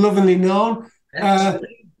lovingly known.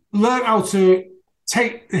 Learned how to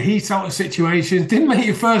take the heat out of situations. Didn't make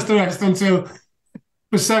your first arrest until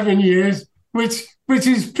for 7 years, which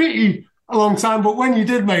is pretty a long time. But when you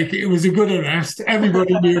did make it, it was a good arrest.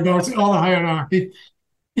 Everybody knew about it, all the hierarchy.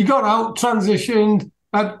 You got out, transitioned,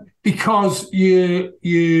 because you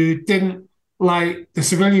didn't like the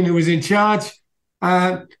civilian who was in charge.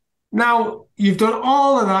 Now you've done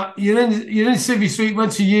all of that. You're in Civvy Street,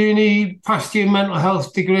 went to uni, passed your mental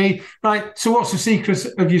health degree, right? So what's the secret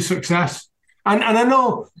of your success? And I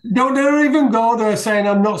know, don't even go there saying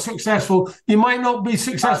I'm not successful. You might not be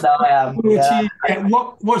successful. I am. Yeah.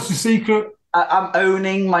 What's the secret? I'm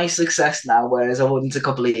owning my success now, whereas I wouldn't a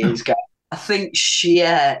couple of years ago. I think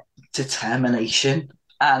sheer determination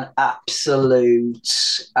and absolute,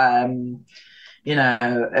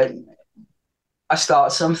 I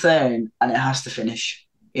start something and it has to finish.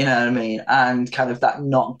 You know what I mean? And kind of that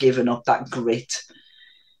not giving up, that grit.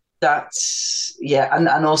 That's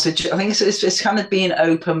and also I think it's kind of being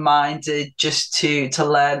open minded, just to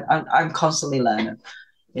learn. I'm constantly learning.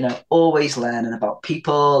 Always learning about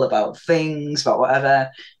people, about things, about whatever.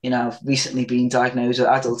 I've recently been diagnosed with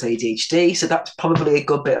adult ADHD, so that's probably a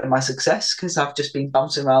good bit of my success, because I've just been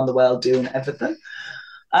bouncing around the world doing everything.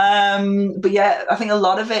 But yeah, I think a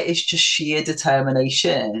lot of it is just sheer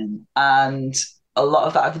determination, and a lot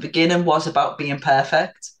of that at the beginning was about being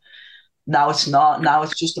perfect. Now it's not. Now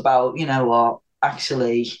it's just about,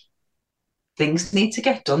 actually things need to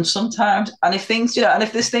get done sometimes. And if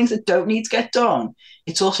there's things that don't need to get done,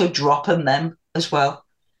 it's also dropping them as well.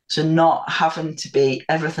 So not having to be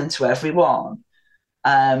everything to everyone.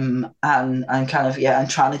 And kind of, and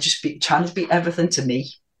trying to be everything to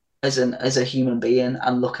me as a human being,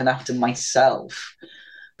 and looking after myself.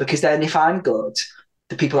 Because then if I'm good,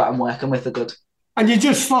 the people that I'm working with are good. And you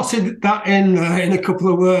just slotted that in a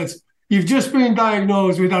couple of words. You've just been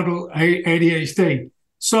diagnosed with adult ADHD.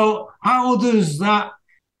 So how does that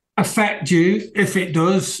affect you, if it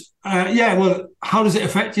does? How does it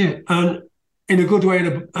affect you? And in a good way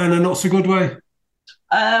and a not so good way?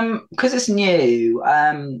 Because it's new.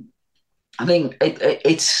 I think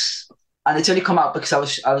it's only come out because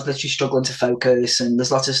I was literally struggling to focus, and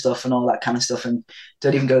there's lots of stuff and all that kind of stuff, and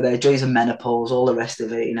don't even go there. Joys of menopause, all the rest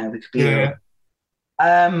of it. We could be.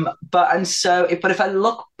 But if I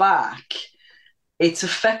look back, it's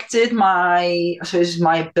affected my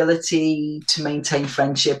ability to maintain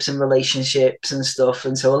friendships and relationships and stuff.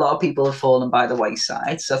 And so a lot of people have fallen by the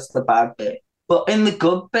wayside. So that's the bad bit. But in the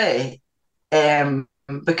good bit,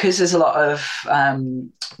 because there's a lot of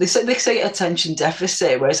they say attention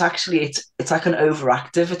deficit, whereas actually it's like an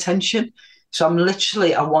overactive attention. So I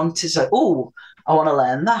want to say, oh, I want to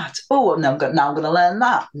learn that. Oh, now I'm going to learn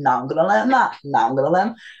that. Now I'm going to learn that. Now I'm going to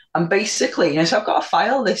learn. And basically, so I've got a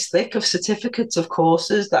file this thick of certificates of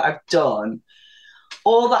courses that I've done,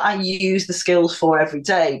 all that I use the skills for every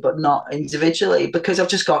day, but not individually, because I've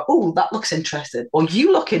just got, oh, that looks interesting, or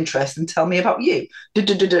you look interesting, tell me about you.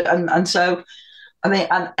 And so, I mean,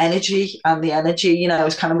 and energy,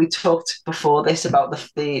 is kind of, we talked before this about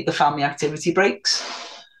the family activity breaks.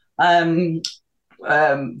 Charity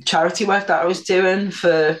work that I was doing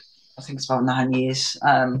for, I think it's about 9 years.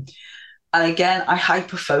 And again, I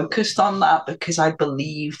hyper-focused on that because I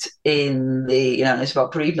believed in it's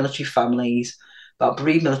about bereaved military families, about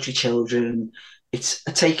bereaved military children. It's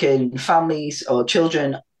taking families or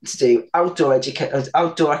children to do outdoor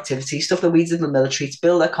activities, stuff that we did in the military to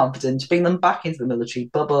build their confidence, bring them back into the military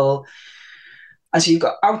bubble. And so you've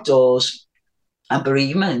got outdoors and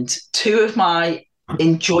bereavement, two of my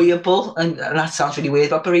enjoyable, and that sounds really weird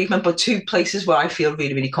about bereavement, but two places where I feel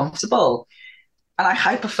really, really comfortable. And I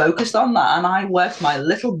hyper focused on that, and I worked my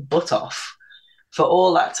little butt off for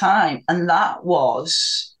all that time. And that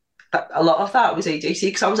was a lot of that was AJC,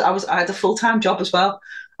 because I had a full-time job as well.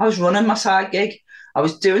 I was running my side gig. I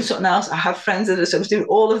was doing something else. I had friends that I was doing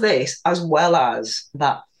all of this as well as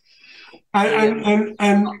that.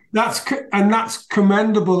 And that's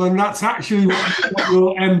commendable, and that's actually what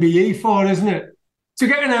your MBE for, isn't it? To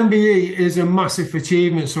get an MBE is a massive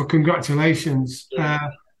achievement, so congratulations. Yeah.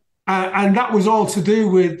 And that was all to do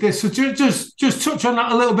with this. So just touch on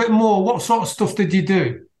that a little bit more. What sort of stuff did you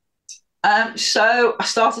do? So I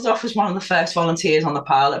started off as one of the first volunteers on the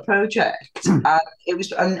pilot project, and it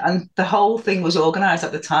was and the whole thing was organised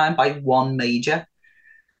at the time by one major,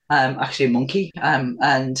 actually a monkey,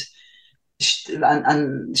 and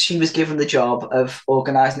she was given the job of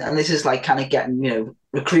organising, and this is like kind of getting,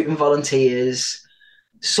 recruiting volunteers,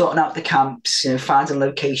 sorting out the camps, finding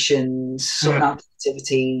locations, sorting out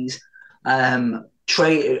activities,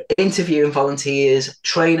 interviewing volunteers,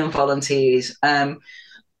 training volunteers.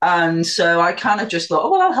 And so I kind of just thought, oh,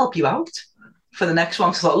 well, I'll help you out for the next one.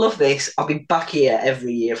 Because I thought, I love this. I'll be back here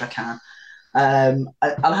every year if I can.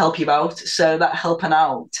 I'll help you out. So that helping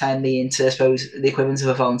out turned me into, I suppose, the equivalent of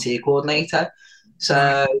a volunteer coordinator.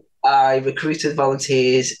 So I recruited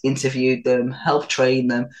volunteers, interviewed them, helped train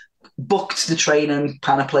them, booked the training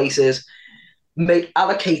kind of places,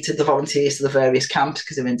 allocated the volunteers to the various camps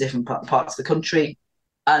because they're in different parts of the country.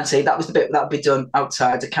 And say that was the bit that would be done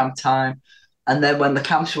outside the camp time. And then when the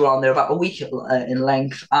camps were on, they're about a week in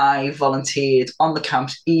length, I volunteered on the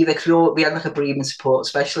camps, either because we had like a bereavement support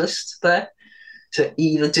specialist there, so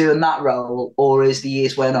either doing that role or as the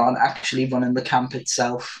years went on, actually running the camp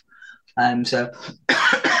itself. So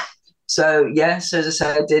as I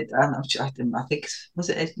said, I did, and I think, was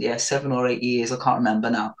it 7 or 8 years? I can't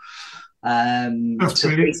remember now.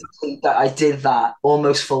 So basically, that I did that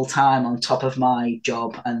almost full time on top of my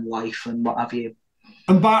job and life and what have you.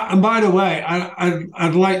 And by the way,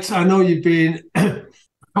 I'd like to, I know you've been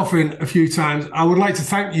coughing a few times. I would like to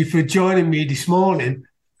thank you for joining me this morning,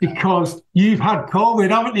 because you've had COVID,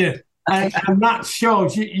 haven't you? And that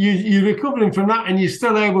shows you're recovering from that, and you're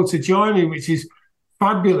still able to join me, which is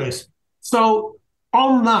fabulous. So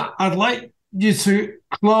on that, I'd like you to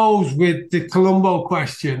close with the Columbo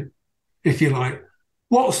question, if you like.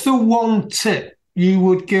 What's the one tip you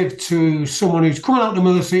would give to someone who's coming out of the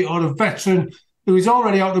military, or a veteran who is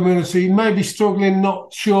already out of the military, maybe struggling,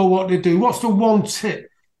 not sure what to do? What's the one tip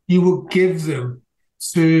you would give them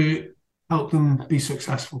to help them be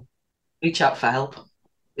successful? Reach out for help.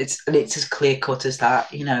 It's as clear cut as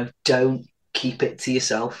that. Don't keep it to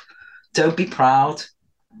yourself. Don't be proud.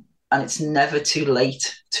 And it's never too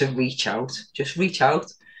late to reach out. Just reach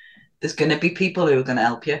out. There's going to be people who are going to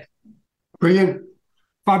help you. Brilliant.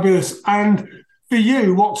 Fabulous. And for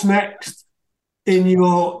you, what's next in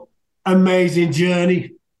your amazing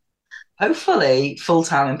journey? Hopefully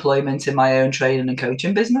full-time employment in my own training and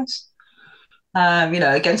coaching business.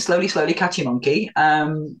 Again, slowly catch your monkey.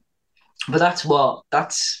 But that's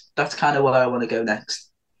kind of where I want to go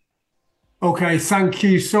next. Okay, thank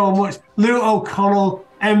you so much. Lou O'Connell,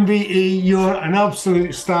 MBE, you're an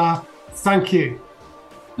absolute star. Thank you.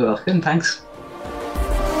 You're welcome, thanks.